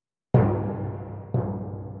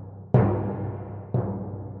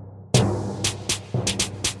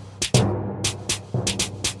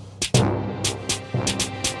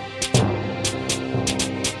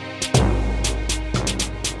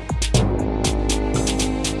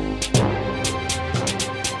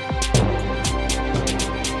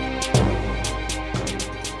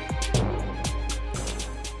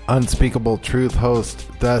 Unspeakable Truth host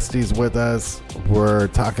Dusty's with us. We're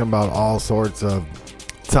talking about all sorts of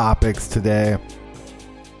topics today.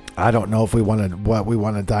 I don't know if we want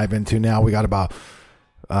to dive into now. We got about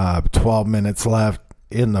 12 minutes left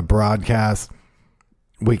in the broadcast.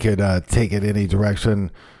 We could take it any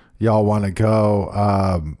direction y'all want to go.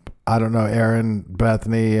 I don't know, Aaron,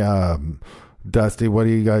 Bethany, Dusty, what do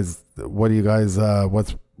you guys what do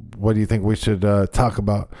you think we should talk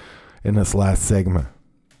about in this last segment?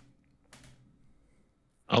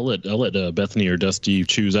 I'll let Bethany or Dusty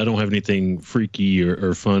choose. I don't have anything freaky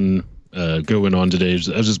or fun going on today.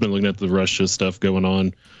 I've just been looking at the Russia stuff going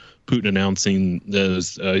on. Putin announcing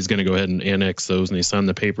those he's going to go ahead and annex those, and they signed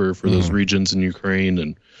the paper for those regions in Ukraine,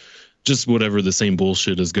 and just whatever the same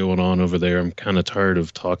bullshit is going on over there. I'm kind of tired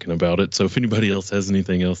of talking about it. So if anybody else has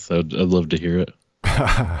anything else, I'd love to hear it.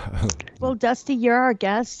 Well, Dusty, you're our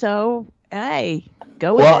guest, so hey,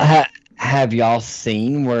 go ahead. Have y'all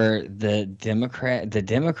seen where the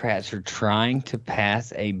Democrats are trying to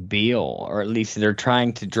pass a bill, or at least they're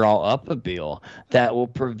trying to draw up a bill that will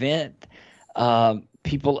prevent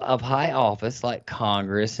people of high office like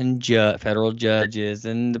Congress and federal judges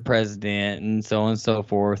and the president and so on and so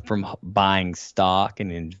forth from buying stock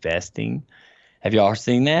and investing? Have y'all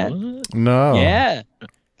seen that? What? No. Yeah.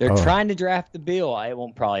 They're trying to draft the bill. It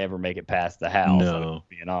won't probably ever make it past the House. No.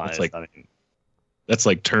 Being honest. That's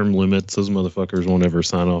like term limits. Those motherfuckers won't ever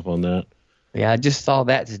sign off on that. Yeah, I just saw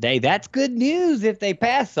that today. That's good news if they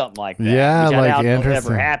pass something like that. Yeah, which I doubt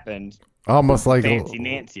interesting. Never happened. Almost like Fancy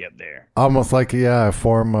Nancy up there. Almost like a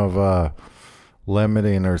form of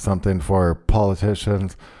limiting or something for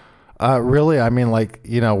politicians. Really, I mean,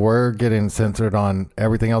 we're getting censored on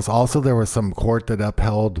everything else. Also, there was some court that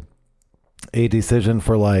upheld a decision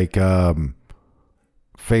for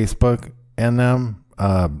Facebook and them.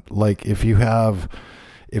 If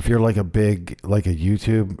you're like a big, like a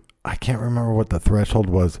YouTube, I can't remember what the threshold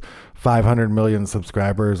was, 500 million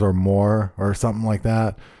subscribers or more or something like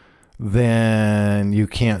that, then you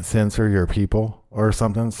can't censor your people or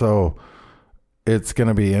something. So it's going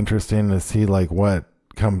to be interesting to see what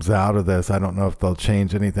comes out of this. I don't know if they'll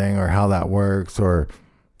change anything or how that works or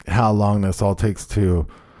how long this all takes to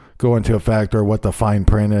go into effect or what the fine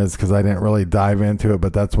print is, because I didn't really dive into it,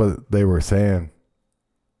 but that's what they were saying.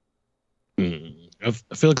 I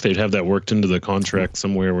feel like they'd have that worked into the contract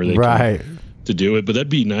somewhere where they can to do it, but that'd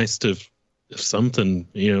be nice if something,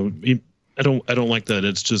 I don't like that.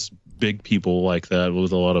 It's just big people like that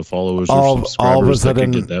with a lot of followers or subscribers all of a sudden,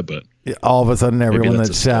 that could get that, but all of a sudden everyone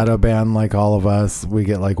that's shadow banned, like all of us, we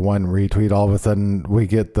get one retweet. All of a sudden we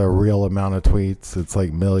get the real amount of tweets. It's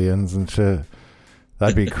millions and shit.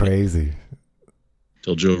 That'd be crazy.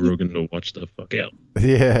 Tell Joe Rogan to watch the fuck out.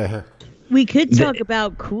 Yeah. We could talk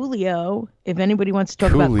about Coolio if anybody wants to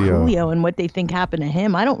talk about Coolio and what they think happened to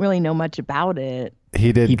him. I don't really know much about it.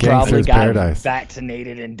 He did He probably Gangster's got Paradise.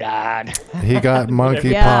 vaccinated and died. He got monkeypox.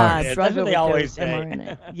 Yeah, That's what they always say.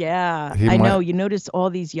 mRNA. Yeah, He I might- know. You notice all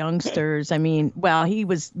these youngsters. I mean, well, he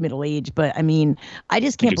was middle-aged, but I mean, I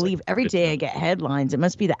just can't believe every day I get headlines. It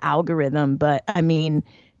must be the algorithm, but I mean,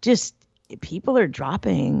 just people are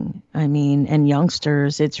dropping. I mean, and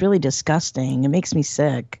youngsters, it's really disgusting. It makes me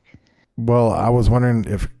sick. Well, I was wondering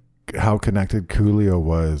how connected Coolio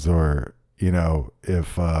was, or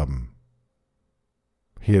if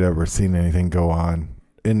he had ever seen anything go on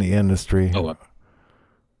in the industry. Oh,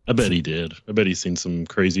 I bet he did. I bet he's seen some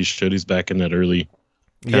crazy shit. He's back in that early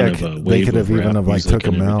kind of they wave could have of even rap have like music took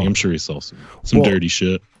and him everything. out. I'm sure he saw some dirty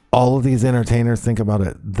shit. All of these entertainers, think about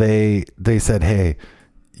it. They said, "Hey,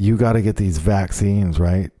 you got to get these vaccines,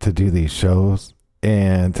 right, to do these shows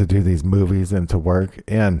and to do these movies and to work."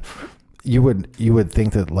 And you would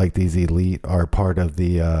think that like these elite are part of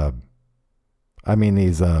the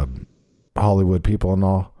these Hollywood people and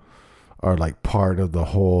all are like part of the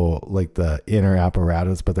whole, like the inner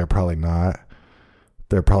apparatus, but they're probably not.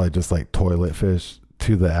 They're probably just like toilet fish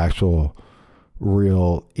to the actual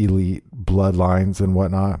real elite bloodlines and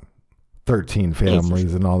whatnot. 13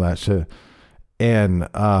 families and all that shit. And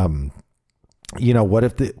what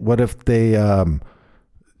if they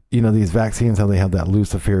these vaccines, how they have that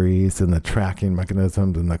luciferase and the tracking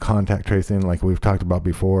mechanisms and the contact tracing, like we've talked about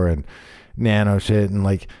before, and nano shit, and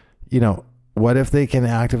like, what if they can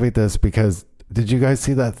activate this? Because did you guys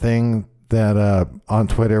see that thing that on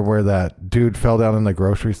Twitter where that dude fell down in the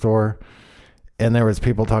grocery store, and there was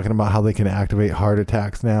people talking about how they can activate heart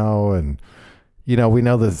attacks now, and we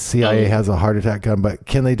know the CIA has a heart attack gun, but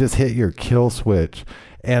can they just hit your kill switch?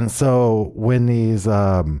 And so when these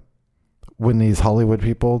Hollywood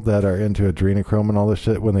people that are into adrenochrome and all this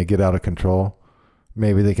shit, when they get out of control,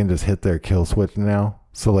 maybe they can just hit their kill switch now.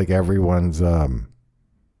 So like everyone's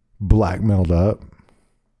blackmailed up.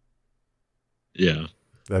 Yeah.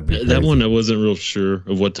 That'd be that crazy. one I wasn't real sure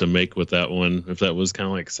of what to make with that one, if that was kind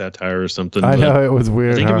of like satire or something. I know, it was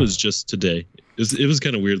weird. I think huh? it was just today. It was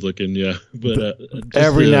kind of weird looking, yeah. But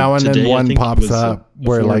every now and today, then I one think it pops was up a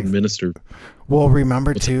where like foreign minister. Well,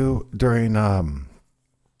 remember too during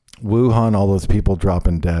Wuhan, all those people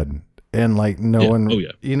dropping dead, and like no one. Oh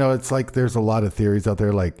yeah. It's like there's a lot of theories out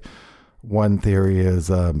there. Like one theory is,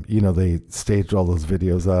 they staged all those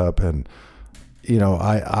videos up, and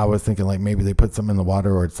I was thinking like maybe they put something in the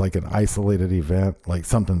water, or it's like an isolated event, like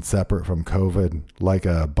something separate from COVID, like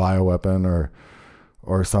a bioweapon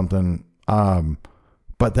or something.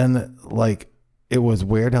 But then like it was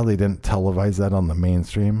weird how they didn't televise that on the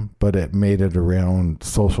mainstream, but it made it around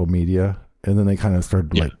social media, and then they kind of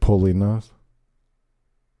started like pulling those.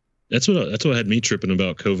 That's what had me tripping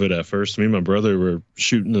about COVID at first. Me and my brother were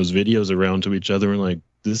shooting those videos around to each other, and like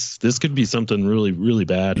this could be something really, really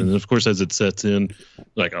bad. And then of course, as it sets in,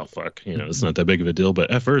 like, oh fuck, it's not that big of a deal.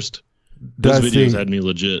 But at first, those Dusty, videos had me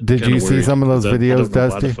legit. Did you see some of those videos, I don't know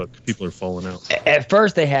Dusty? why the fuck people are falling out. At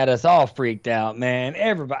first, they had us all freaked out, man.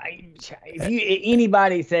 Everybody,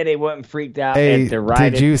 anybody said they wasn't freaked out Hey, at the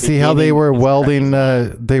right. did you see how they were welding?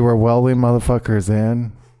 They were welding motherfuckers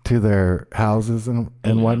in to their houses and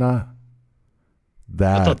whatnot.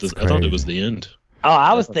 I thought it was the end. Oh,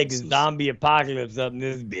 I was thinking zombie apocalypse up in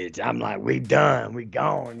this bitch. I'm like, we done, we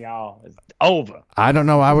gone, y'all. It's over. I don't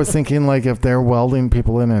know. I was thinking like if they're welding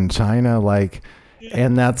people in China, like,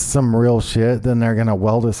 and that's some real shit, then they're gonna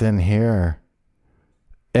weld us in here.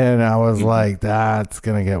 And I was like, that's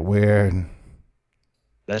gonna get weird.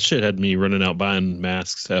 That shit had me running out buying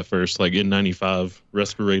masks at first, like N95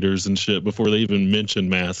 respirators and shit before they even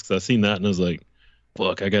mentioned masks. I seen that and I was like,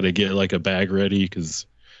 fuck, I gotta get like a bag ready because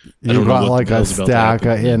You got like a stack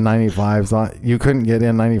of N95s on. You couldn't get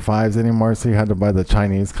N95s anymore, so you had to buy the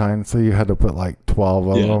Chinese kind. So you had to put like 12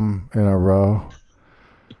 of them in a row.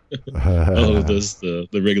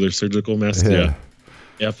 The regular surgical masks. Yeah,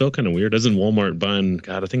 I felt kind of weird. I was in Walmart buying.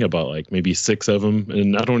 God, I think about like maybe 6 of them,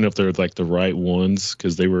 and I don't know if they're like the right ones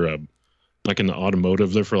because they were like in the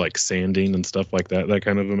automotive. They're for like sanding and stuff like that. That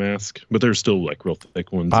kind of a mask, but they're still like real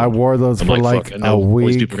thick ones. I wore those for like a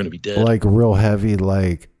week. People are gonna be dead. Like real heavy.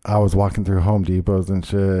 Like I was walking through Home Depots and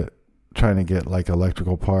shit, trying to get like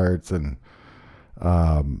electrical parts, and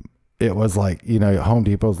it was like, Home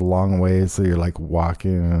Depot's a long ways, so you're like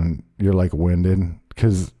walking and you're like winded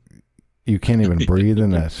because you can't even breathe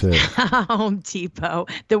in that shit. Home Depot,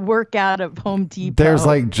 the workout of Home Depot. There's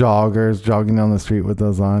like joggers jogging down the street with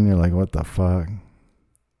those on. You're like, what the fuck?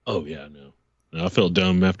 Oh yeah, no, I felt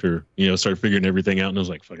dumb after started figuring everything out, and I was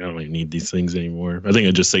like, fuck, I don't even need these things anymore. I think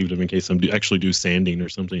I just saved them in case I actually do sanding or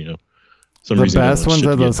something. The best ones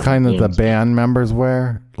are those kind that the band members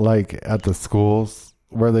wear, like at the schools,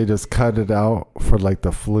 where they just cut it out for like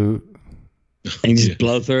the flute. And just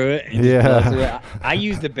blow through it. Yeah. I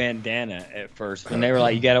used the bandana at first when they were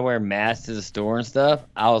like, you got to wear masks to the store and stuff.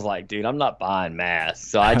 I was like, dude, I'm not buying masks.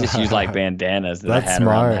 So I just used like bandanas that I had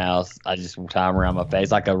around the house. I just tie them around my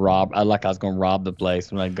face like I was going to rob the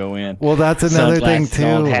place when I go in. Well, that's another thing too.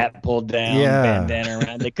 On, hat pulled down, bandana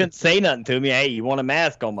around. They couldn't say nothing to me. Hey, you want a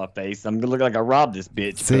mask on my face? I'm going to look like I robbed this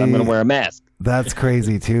bitch, but I'm going to wear a mask. That's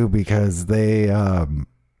crazy too, because they,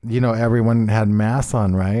 everyone had masks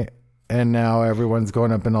on, right? And now everyone's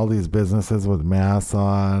going up in all these businesses with masks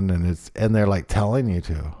on, and they're like telling you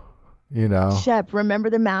to, Shep, remember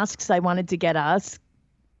the masks I wanted to get us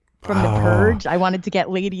from the Purge? I wanted to get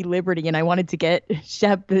Lady Liberty, and I wanted to get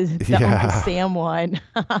Shep the Uncle Sam one.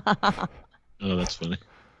 Oh, that's funny.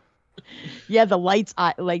 Yeah, the lights,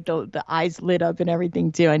 like the eyes lit up and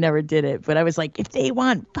everything too. I never did it, but I was like, if they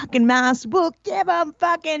want fucking masks, we'll give them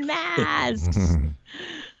fucking masks.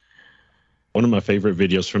 One of my favorite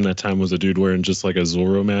videos from that time was a dude wearing just like a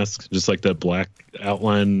Zorro mask, just like that black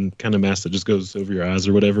outline kind of mask that just goes over your eyes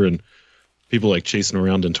or whatever, and people like chasing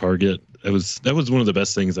around in Target. That was one of the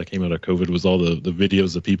best things that came out of COVID, was all the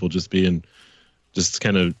videos of people just being just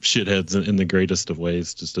kind of shitheads in the greatest of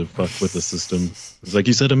ways, just to fuck with the system. It's like,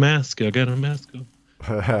 you said a mask, I got a mask. Great.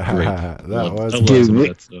 That was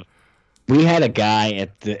that stuff. We had a guy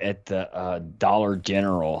at the Dollar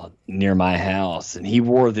General near my house, and he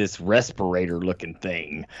wore this respirator-looking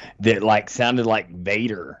thing that like sounded like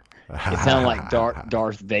Vader. It sounded like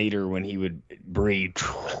Darth Vader when he would breathe.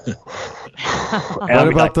 What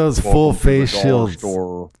about those full face shields?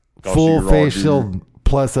 Full face shield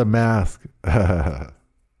plus a mask. Terrible.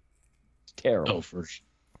 Oh, for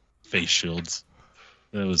face shields.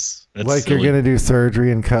 That's like silly. You're gonna do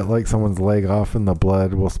surgery and cut like someone's leg off and the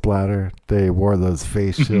blood will splatter. They wore those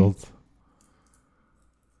face shields.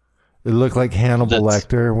 It looked like Hannibal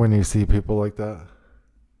Lecter when you see people like that.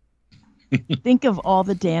 Think of all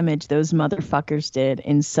the damage those motherfuckers did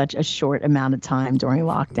in such a short amount of time during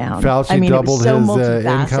lockdown. Fauci doubled his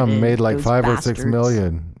income, made like $5 or $6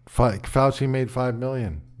 million. Fauci made $5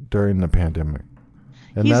 million during the pandemic.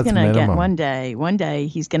 And he's that's gonna minimum. get one day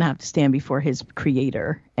he's gonna have to stand before his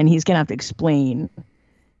creator, and he's gonna have to explain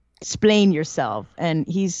yourself. And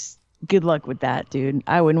good luck with that, dude.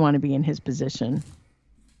 I wouldn't want to be in his position.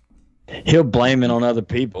 He'll blame it on other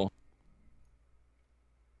people.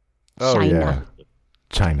 Oh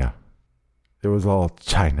China. It was all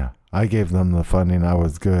China. I gave them the funding. I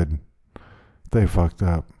was good. They fucked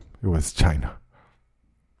up. It was China.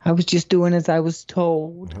 I was just doing as I was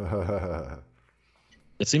told.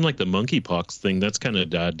 It seemed like the monkeypox thing, that's kind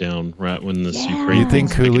of died down right when this Ukraine. You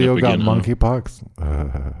think Julio got monkeypox?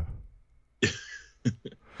 I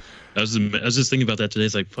was just thinking about that today.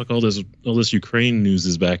 It's like, fuck, all this Ukraine news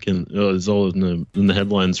is back in. It's all in the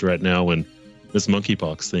headlines right now, and this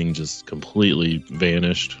monkeypox thing just completely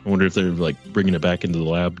vanished. I wonder if they're like bringing it back into the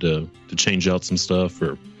lab to change out some stuff,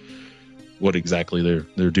 or what exactly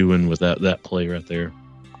they're doing with that play right there.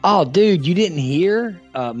 Oh, dude, you didn't hear?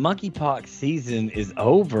 Monkeypox season is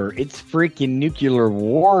over. It's freaking nuclear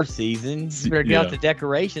war season. You better get out the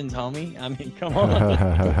decorations, homie. I mean, come on.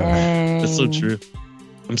 That's so true.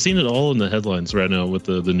 I'm seeing it all in the headlines right now with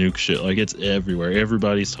the nuke shit. Like, it's everywhere.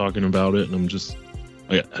 Everybody's talking about it, and I'm just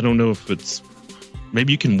like, I don't know if it's...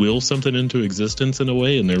 Maybe you can will something into existence in a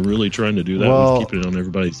way, and they're really trying to do that with keeping it on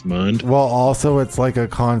everybody's mind. Well, also, it's like a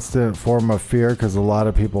constant form of fear, because a lot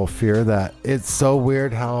of people fear that. It's so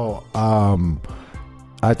weird how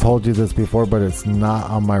I told you this before, but it's not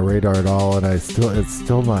on my radar at all, and it's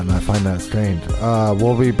still not, and I find that strange.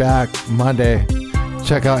 We'll be back Monday.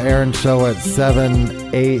 Check out Aaron's show at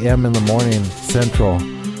 7 a.m. in the morning Central.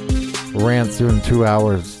 Rant's doing 2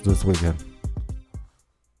 hours this weekend.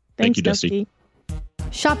 Thank you, Dusty.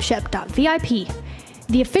 ShopShep.vip,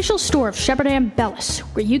 the official store of Shepard and Bellis,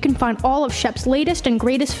 where you can find all of Shep's latest and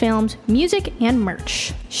greatest films, music, and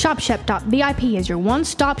merch. ShopShep.vip is your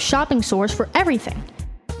one-stop shopping source for everything.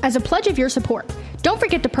 As a pledge of your support, don't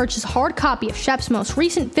forget to purchase a hard copy of Shep's most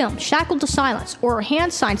recent film, Shackled to Silence, or a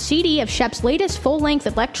hand-signed CD of Shep's latest full-length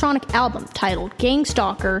electronic album titled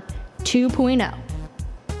Gangstalker 2.0.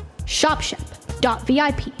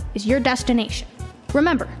 ShopShep.vip is your destination.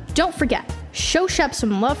 Remember, don't forget, show Shep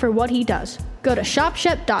some love for what he does. Go to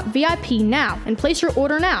ShopShep.vip now and place your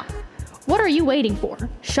order now. What are you waiting for?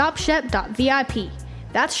 ShopShep.vip.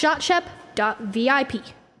 That's ShopShep.vip.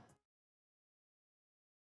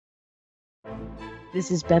 This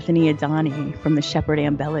is Bethany Adani from the Shepherd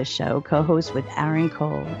Ambella Show, co-host with Aaron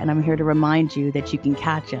Cole, and I'm here to remind you that you can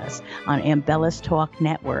catch us on Ambella's Talk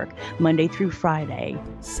Network Monday through Friday,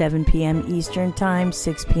 7 p.m. Eastern Time,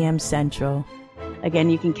 6 p.m. Central. Again,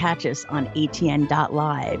 you can catch us on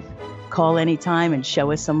ATN.live. Call anytime and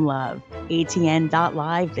show us some love.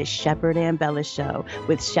 ATN.live, the Shepherd Ambella Show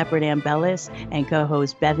with Shepherd Ambellis and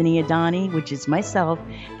co-host Bethany Adani, which is myself,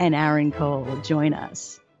 and Aaron Cole. Join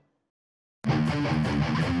us.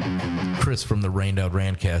 Chris from the Rained Out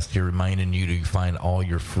Randcast here, reminding you to find all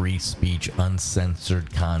your free speech,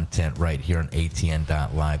 uncensored content right here on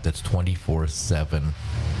ATN.live. That's 24/7,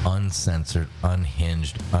 uncensored,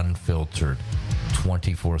 unhinged, unfiltered,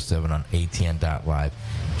 24/7 on ATN.live.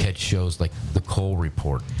 Catch shows like The Cole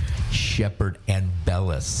Report, Shepherd and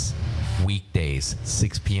Bellis, weekdays,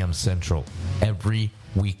 6 p.m. Central. Every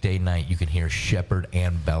weekday night you can hear Shepherd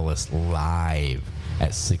and Bellis live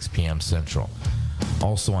at 6 p.m. Central.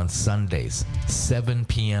 Also on Sundays, 7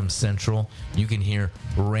 p.m. Central, you can hear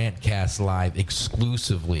Rantcast live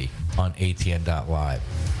exclusively on ATN.live.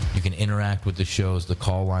 You can interact with the shows. The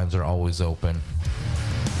call lines are always open.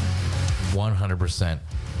 100%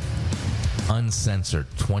 uncensored,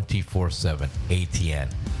 24/7,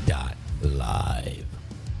 ATN.live.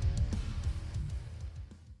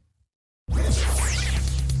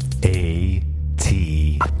 ATN.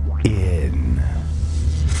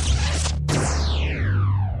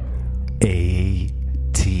 ATN.live.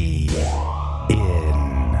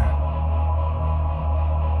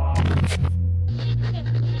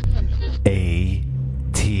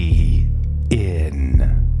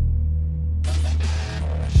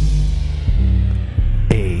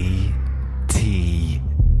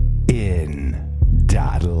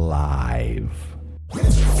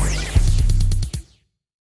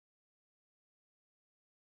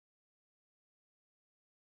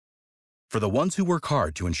 For the ones who work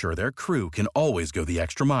hard to ensure their crew can always go the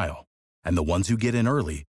extra mile, and the ones who get in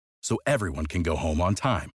early so everyone can go home on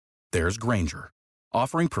time, there's Grainger,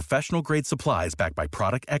 offering professional-grade supplies backed by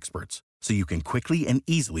product experts so you can quickly and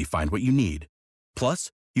easily find what you need.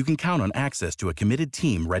 Plus, you can count on access to a committed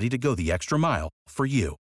team ready to go the extra mile for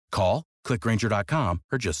you. Call, click Grainger.com,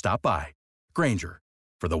 or just stop by. Grainger,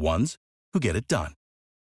 for the ones who get it done.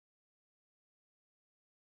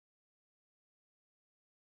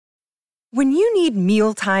 When you need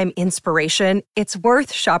mealtime inspiration, it's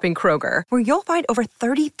worth shopping Kroger, where you'll find over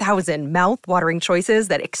 30,000 mouth-watering choices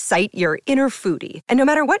that excite your inner foodie. And no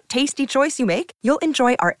matter what tasty choice you make, you'll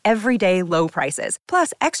enjoy our everyday low prices,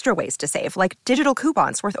 plus extra ways to save, like digital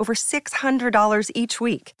coupons worth over $600 each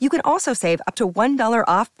week. You can also save up to $1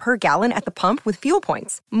 off per gallon at the pump with fuel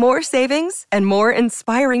points. More savings and more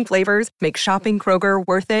inspiring flavors make shopping Kroger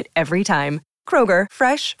worth it every time. Kroger,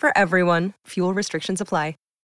 fresh for everyone. Fuel restrictions apply.